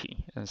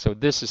sticky. And so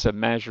this is a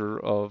measure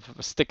of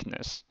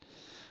stickiness.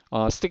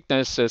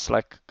 Stickiness is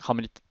like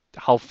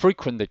how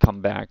frequent they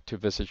come back to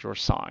visit your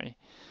site.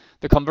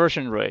 The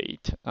conversion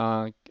rate,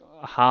 um,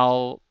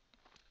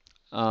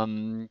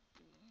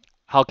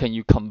 how can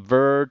you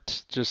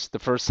convert just the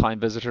first time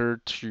visitor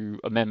to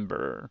a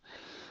member?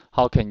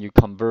 How can you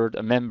convert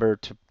a member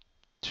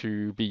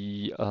to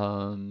be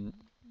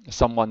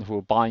someone who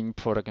are buying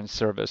product and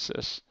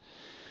services?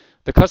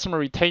 The customer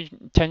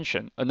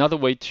retention, another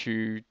way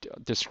to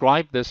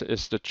describe this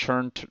is the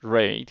churn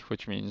rate,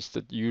 which means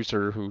the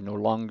user who no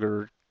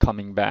longer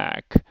coming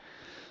back.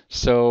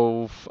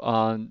 So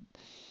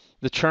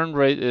the churn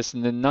rate is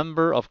the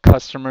number of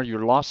customer you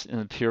lost in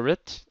a period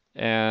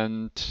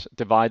and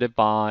divided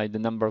by the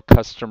number of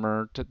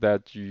customer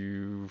that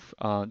you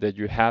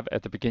have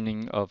at the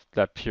beginning of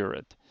that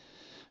period.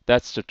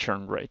 That's the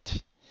churn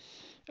rate.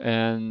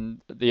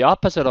 And the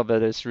opposite of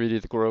it is really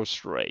the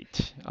growth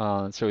rate.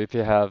 So if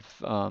you have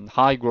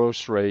high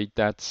growth rate,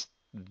 that's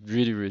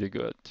really, really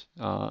good.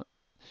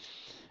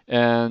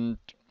 And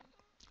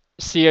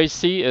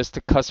CAC is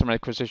the customer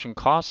acquisition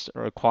cost,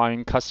 or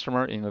acquiring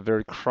customer in a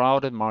very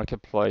crowded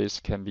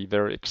marketplace can be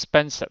very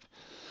expensive.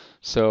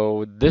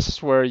 So this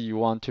is where you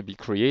want to be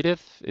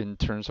creative in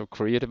terms of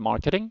creative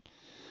marketing.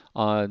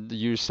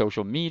 Use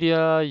social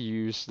media,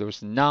 use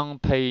those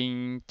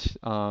non-paying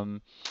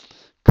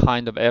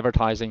kind of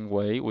advertising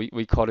way.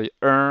 We call it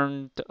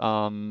earned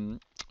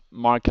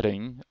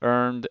marketing,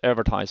 earned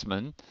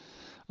advertisement,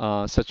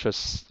 such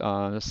as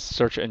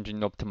search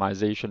engine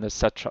optimization,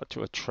 etc.,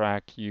 to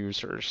attract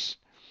users.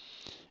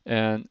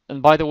 And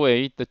by the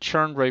way, the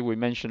churn rate we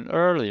mentioned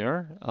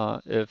earlier,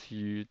 if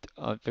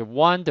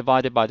one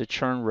divided by the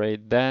churn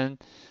rate, then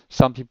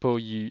some people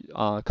you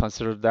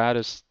consider that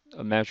as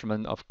a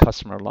measurement of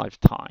customer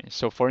lifetime.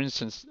 So for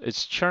instance,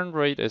 its churn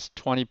rate is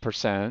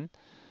 20%,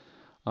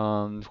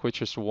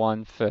 which is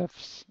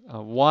 1/5.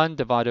 1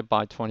 divided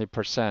by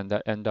 20%,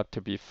 that end up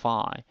to be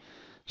 5.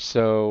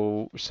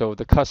 So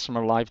the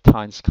customer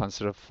lifetime is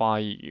considered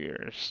 5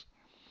 years,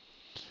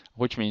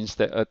 which means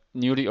that a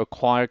newly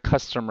acquired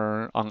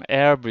customer on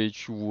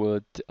average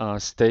would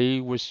stay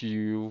with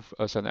you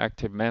as an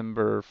active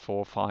member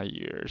for 5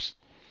 years.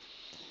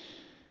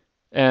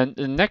 And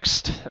the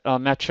next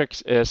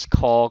metrics is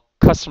called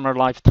customer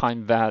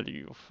lifetime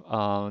value.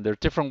 There are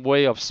different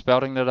way of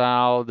spelling it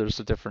out. There's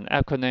a different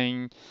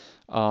acronym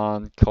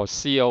called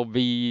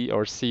CLV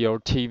or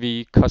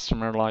CLTV,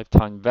 customer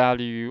lifetime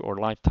value or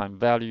lifetime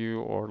value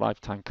or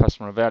lifetime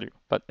customer value.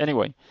 But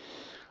anyway,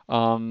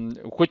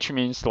 which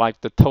means like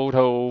the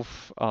total.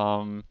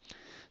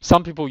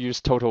 Some people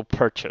use total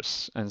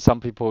purchase, and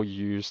some people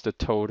use the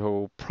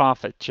total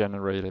profit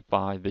generated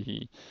by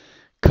the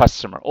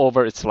customer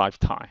over its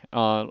lifetime.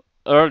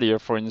 Earlier,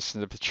 for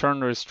instance, if the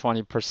churn rate is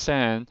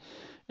 20%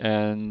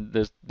 and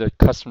the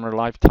customer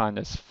lifetime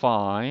is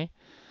 5,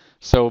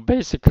 so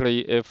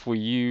basically if we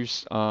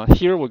use,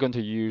 here we're going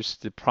to use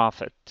the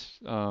profit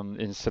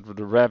instead of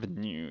the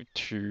revenue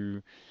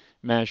to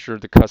measure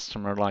the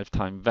customer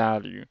lifetime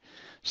value.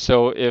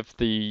 So if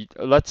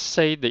let's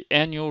say the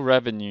annual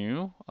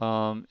revenue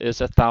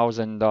is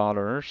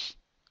 $1,000,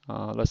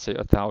 let's say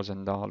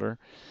 $1,000.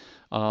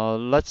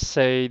 Let's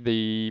say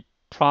the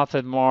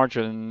profit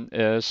margin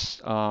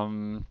is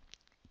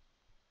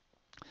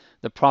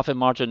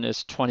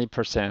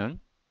 20%.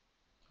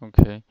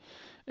 Okay,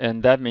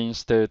 and that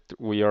means that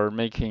we are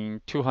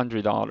making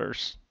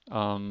 $200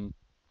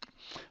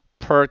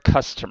 per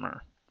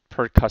customer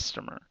per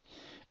customer.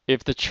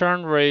 If the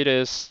churn rate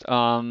is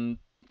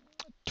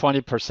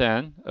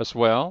 20% as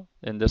well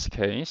in this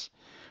case,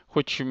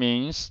 which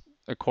means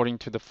according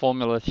to the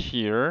formula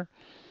here,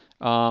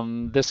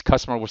 this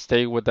customer will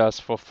stay with us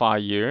for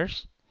 5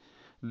 years.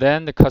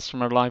 Then the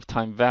customer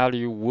lifetime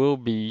value will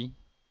be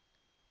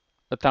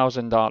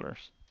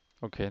 $1,000.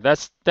 Okay,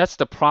 that's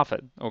the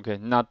profit. Okay,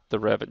 not the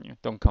revenue.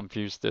 Don't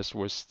confuse this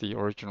with the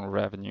original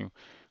revenue,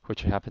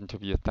 which happened to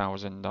be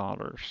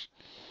 $1,000.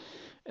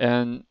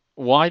 And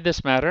why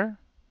this matter?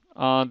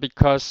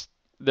 Because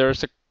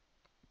there's a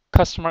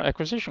customer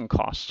acquisition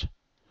cost.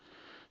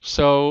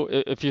 So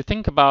if you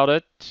think about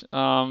it,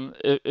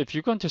 if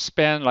you're going to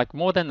spend like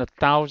more than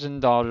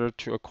 $1,000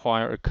 to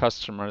acquire a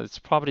customer, it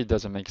probably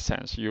doesn't make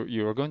sense.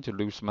 You're going to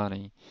lose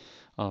money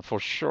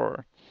for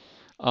sure.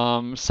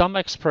 Some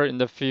expert in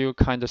the field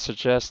kind of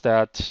suggest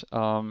that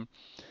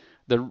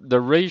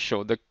the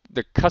ratio, the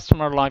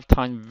customer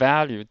lifetime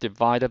value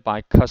divided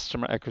by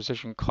customer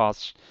acquisition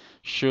costs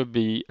should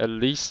be at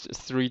least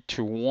 3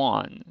 to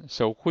 1.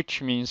 So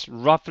which means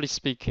roughly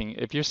speaking,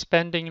 if you're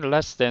spending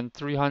less than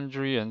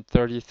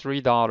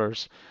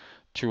 $333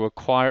 to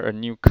acquire a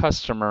new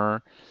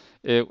customer,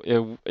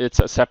 it's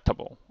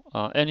acceptable.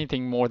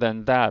 Anything more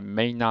than that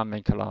may not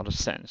make a lot of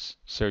sense.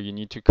 So you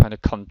need to kind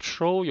of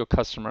control your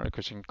customer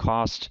acquisition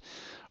cost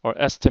or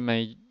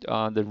estimate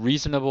the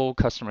reasonable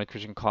customer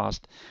acquisition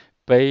cost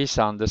based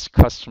on this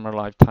customer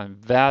lifetime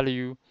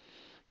value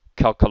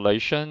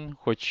calculation,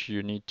 which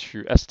you need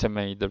to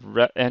estimate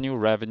the annual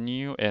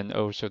revenue and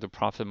also the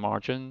profit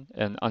margin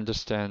and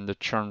understand the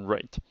churn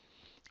rate.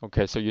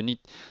 Okay, so you need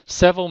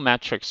several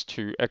metrics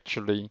to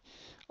actually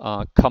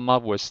come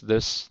up with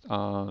this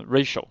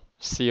ratio,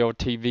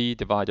 CLTV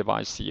divided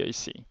by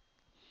CAC.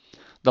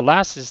 The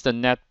last is the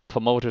Net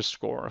Promoter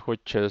Score,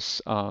 which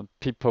is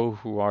people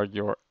who are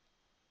your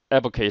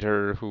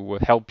advocator who will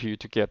help you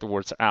to get the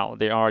words out.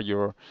 They are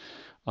your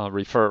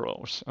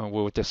referrals. And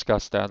we'll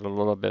discuss that a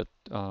little bit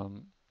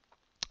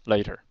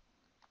later.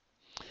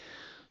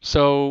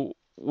 So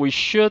we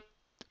should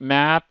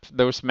map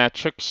those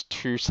metrics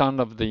to some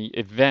of the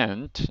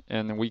event,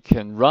 and we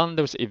can run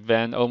those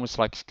event almost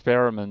like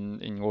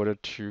experiment in order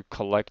to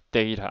collect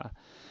data.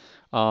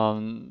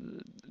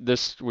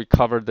 This we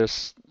covered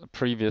this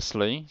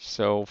previously.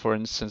 So, for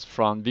instance,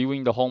 from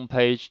viewing the home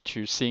page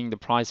to seeing the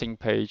pricing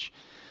page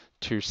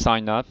to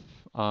sign up.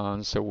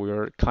 So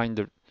we're kind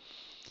of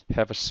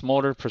have a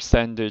smaller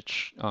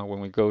percentage when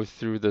we go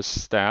through the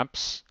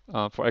steps.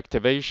 For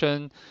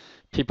activation,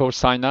 people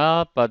sign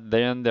up, but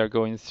then they're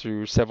going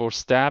through several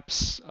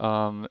steps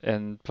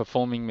and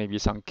performing maybe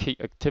some key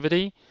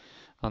activity,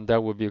 and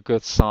that would be a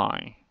good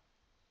sign.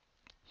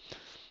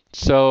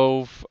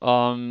 So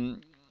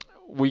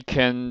we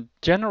can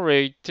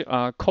generate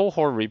a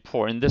cohort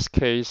report, in this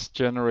case,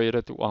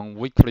 generated on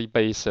weekly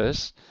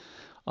basis.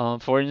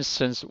 For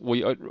instance,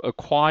 we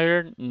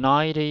acquired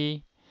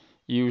 90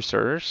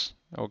 users.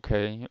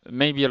 Okay,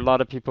 maybe a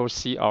lot of people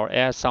see our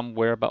ad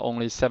somewhere, but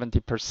only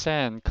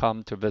 70%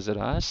 come to visit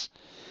us.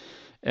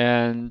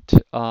 And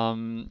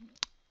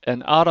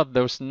and out of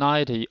those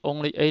 90,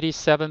 only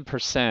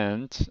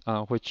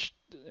 87%, which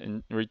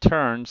in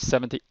return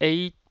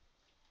 78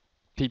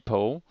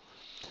 people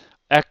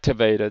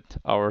activated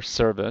our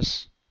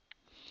service.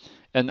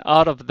 And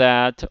out of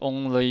that,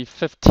 only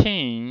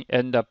 15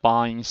 end up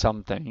buying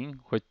something,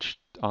 which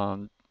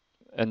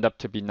end up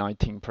to be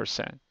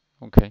 19%.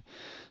 Okay,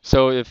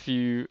 so if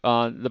you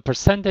the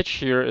percentage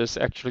here is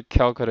actually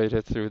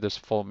calculated through this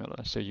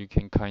formula, so you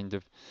can kind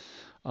of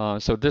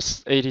so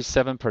this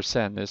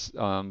 87% is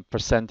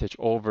percentage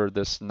over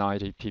this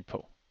 90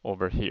 people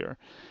over here,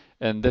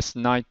 and this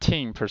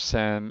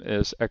 19%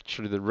 is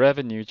actually the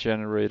revenue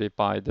generated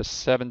by the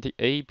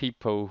 78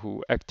 people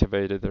who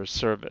activated their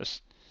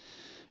service,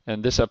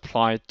 and this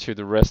applied to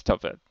the rest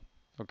of it.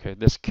 Okay,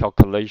 this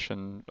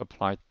calculation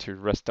applied to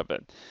the rest of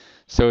it.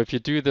 So if you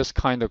do this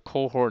kind of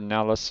cohort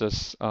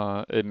analysis,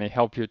 it may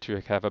help you to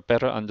have a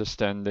better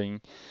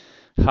understanding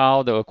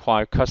how the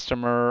acquired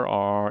customer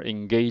are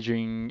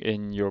engaging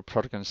in your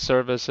product and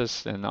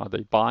services, and are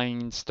they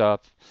buying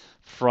stuff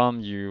from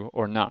you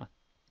or not.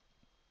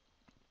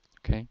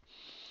 Okay,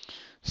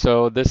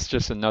 so this is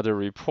just another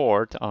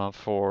report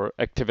for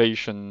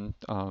activation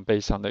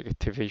based on the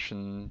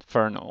activation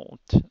funnel.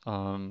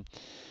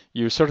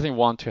 You certainly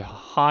want to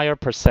higher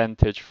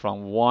percentage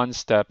from one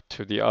step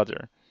to the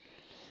other.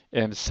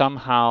 And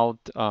somehow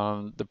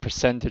the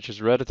percentage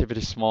is relatively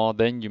small,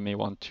 then you may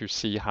want to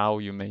see how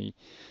you may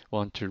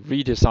want to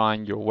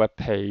redesign your web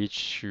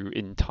page to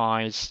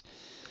entice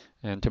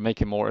and to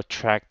make it more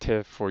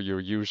attractive for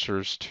your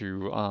users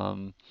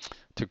to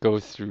go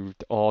through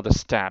all the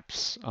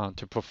steps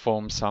to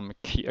perform some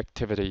key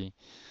activity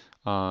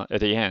at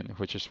the end,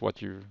 which is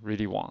what you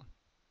really want.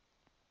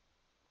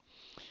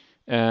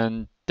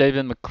 And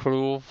David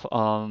McClure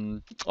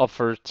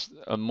offered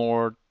a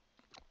more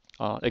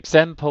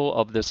example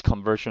of this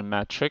conversion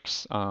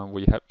metrics.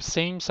 We have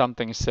seen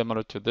something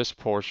similar to this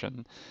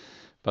portion,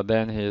 but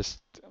then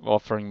he's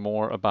offering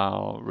more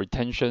about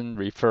retention,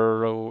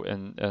 referral,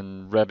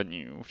 and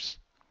revenues.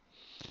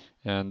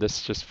 And this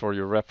is just for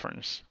your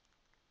reference.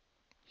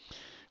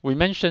 We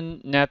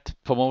mentioned Net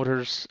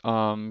Promoters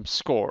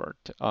scored,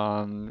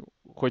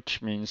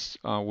 which means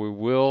we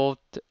will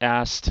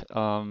ask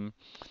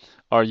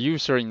our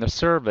user in the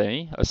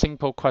survey a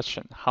simple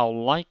question: how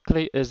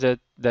likely is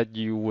it that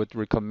you would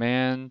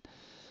recommend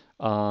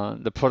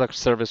the product,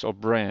 service, or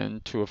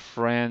brand to a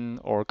friend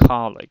or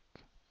colleague?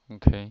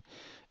 Okay,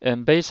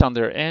 and based on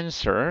their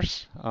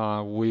answers,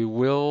 we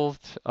will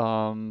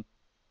from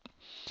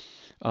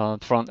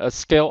a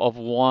scale of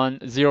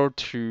 0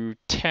 to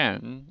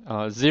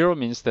 10. 0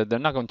 means that they're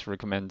not going to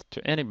recommend it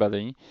to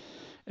anybody,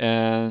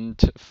 and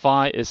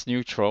 5 is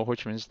neutral,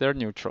 which means they're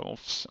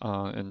neutrals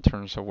in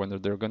terms of whether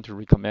they're going to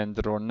recommend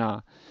it or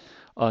not.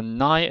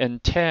 9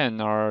 and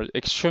 10 are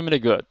extremely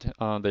good.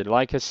 They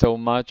like it so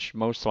much,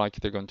 most likely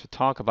they're going to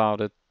talk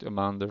about it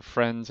among their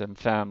friends and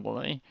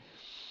family.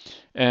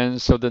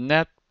 And so the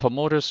Net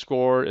Promoter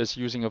Score is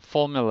using a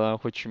formula,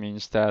 which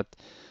means that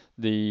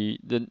the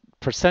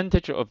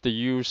percentage of the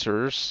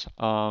users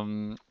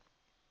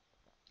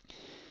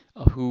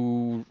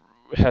who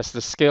has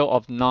the scale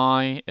of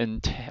 9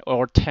 and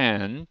or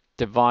 10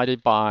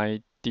 divided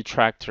by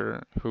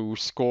detractor who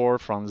score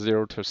from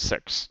 0 to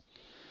 6.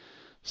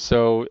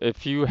 So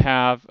if you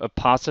have a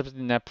positive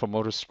Net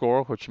Promoter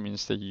Score, which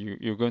means that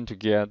you're going to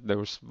get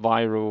those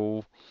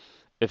viral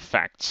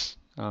effects,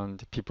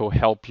 and people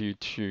help you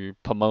to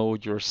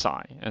promote your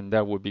site, and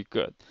that would be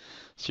good.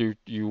 So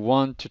you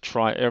want to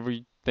try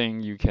everything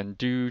you can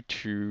do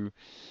to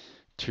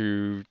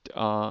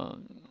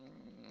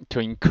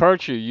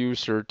encourage your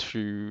user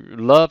to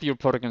love your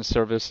product and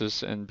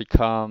services and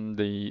become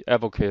the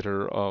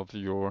advocator of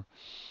your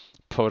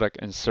product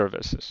and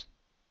services.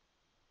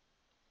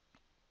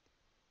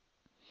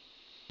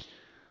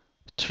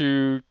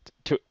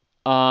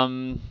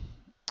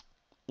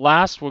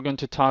 Last, we're going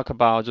to talk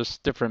about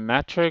just different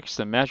metrics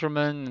and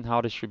measurement and how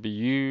they should be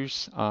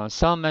used.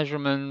 Some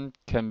measurement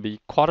can be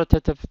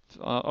qualitative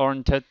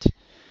oriented.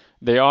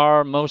 They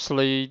are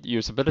mostly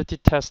usability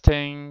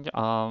testing,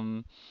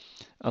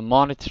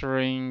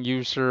 monitoring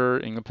user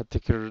in a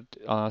particular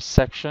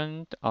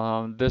section.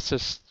 This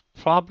is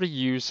probably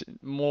used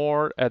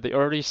more at the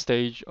early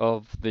stage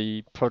of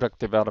the product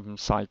development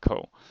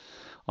cycle.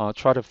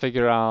 Try to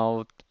figure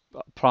out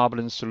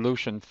problem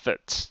solution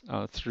fits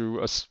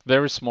through a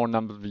very small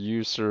number of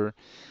users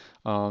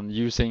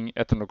using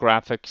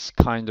ethnographics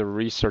kind of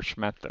research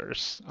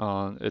methods.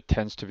 It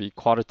tends to be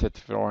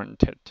qualitative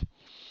oriented.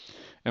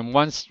 And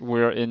once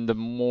we're in the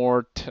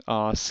more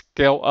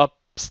scale up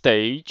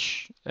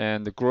stage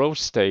and the growth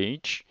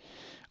stage,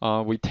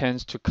 we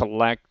tend to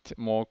collect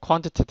more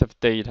quantitative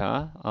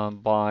data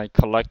by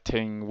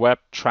collecting web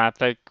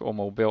traffic or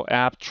mobile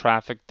app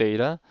traffic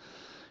data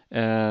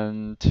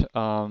and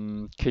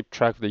keep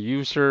track of the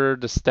user,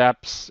 the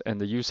steps, and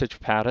the usage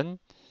pattern.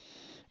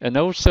 And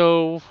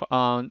also,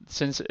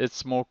 since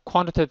it's more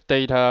quantitative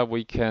data,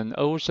 we can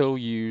also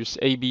use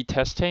A/B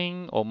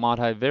testing or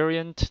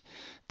multivariate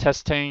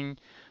testing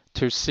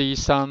to see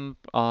some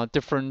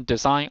different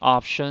design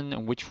option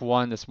and which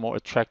one is more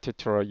attractive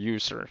to our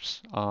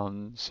users.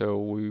 So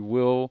we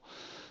will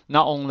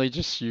not only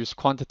just use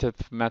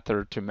quantitative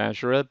method to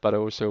measure it, but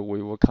also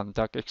we will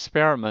conduct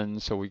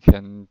experiments so we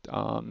can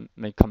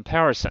make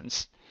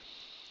comparisons.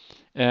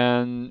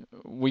 And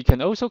we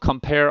can also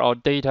compare our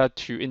data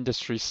to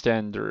industry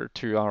standard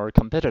to our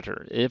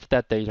competitor if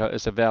that data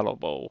is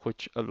available,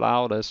 which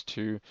allowed us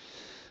to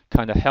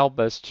kind of help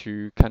us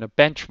to kind of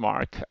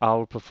benchmark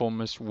our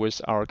performance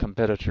with our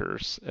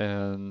competitors.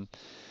 And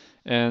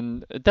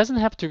it doesn't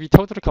have to be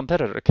totally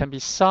competitor. It can be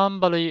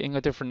somebody in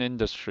a different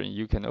industry.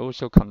 You can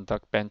also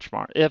conduct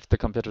benchmark if the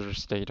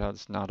competitor's data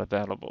is not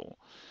available.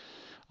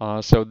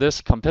 So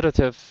this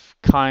competitive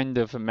kind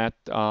of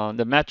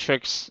the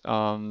metrics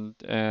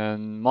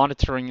and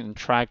monitoring and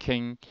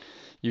tracking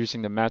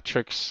using the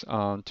metrics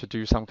to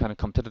do some kind of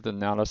competitive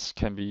analysis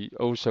can be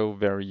also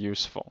very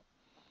useful.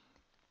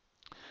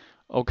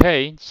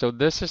 Okay, so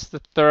this is the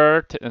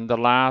third and the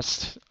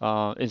last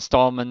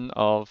installment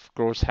of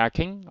growth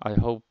hacking. I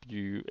hope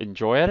you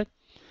enjoy it.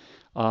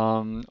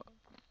 Um,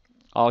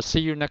 I'll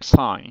see you next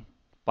time.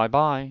 Bye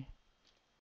bye.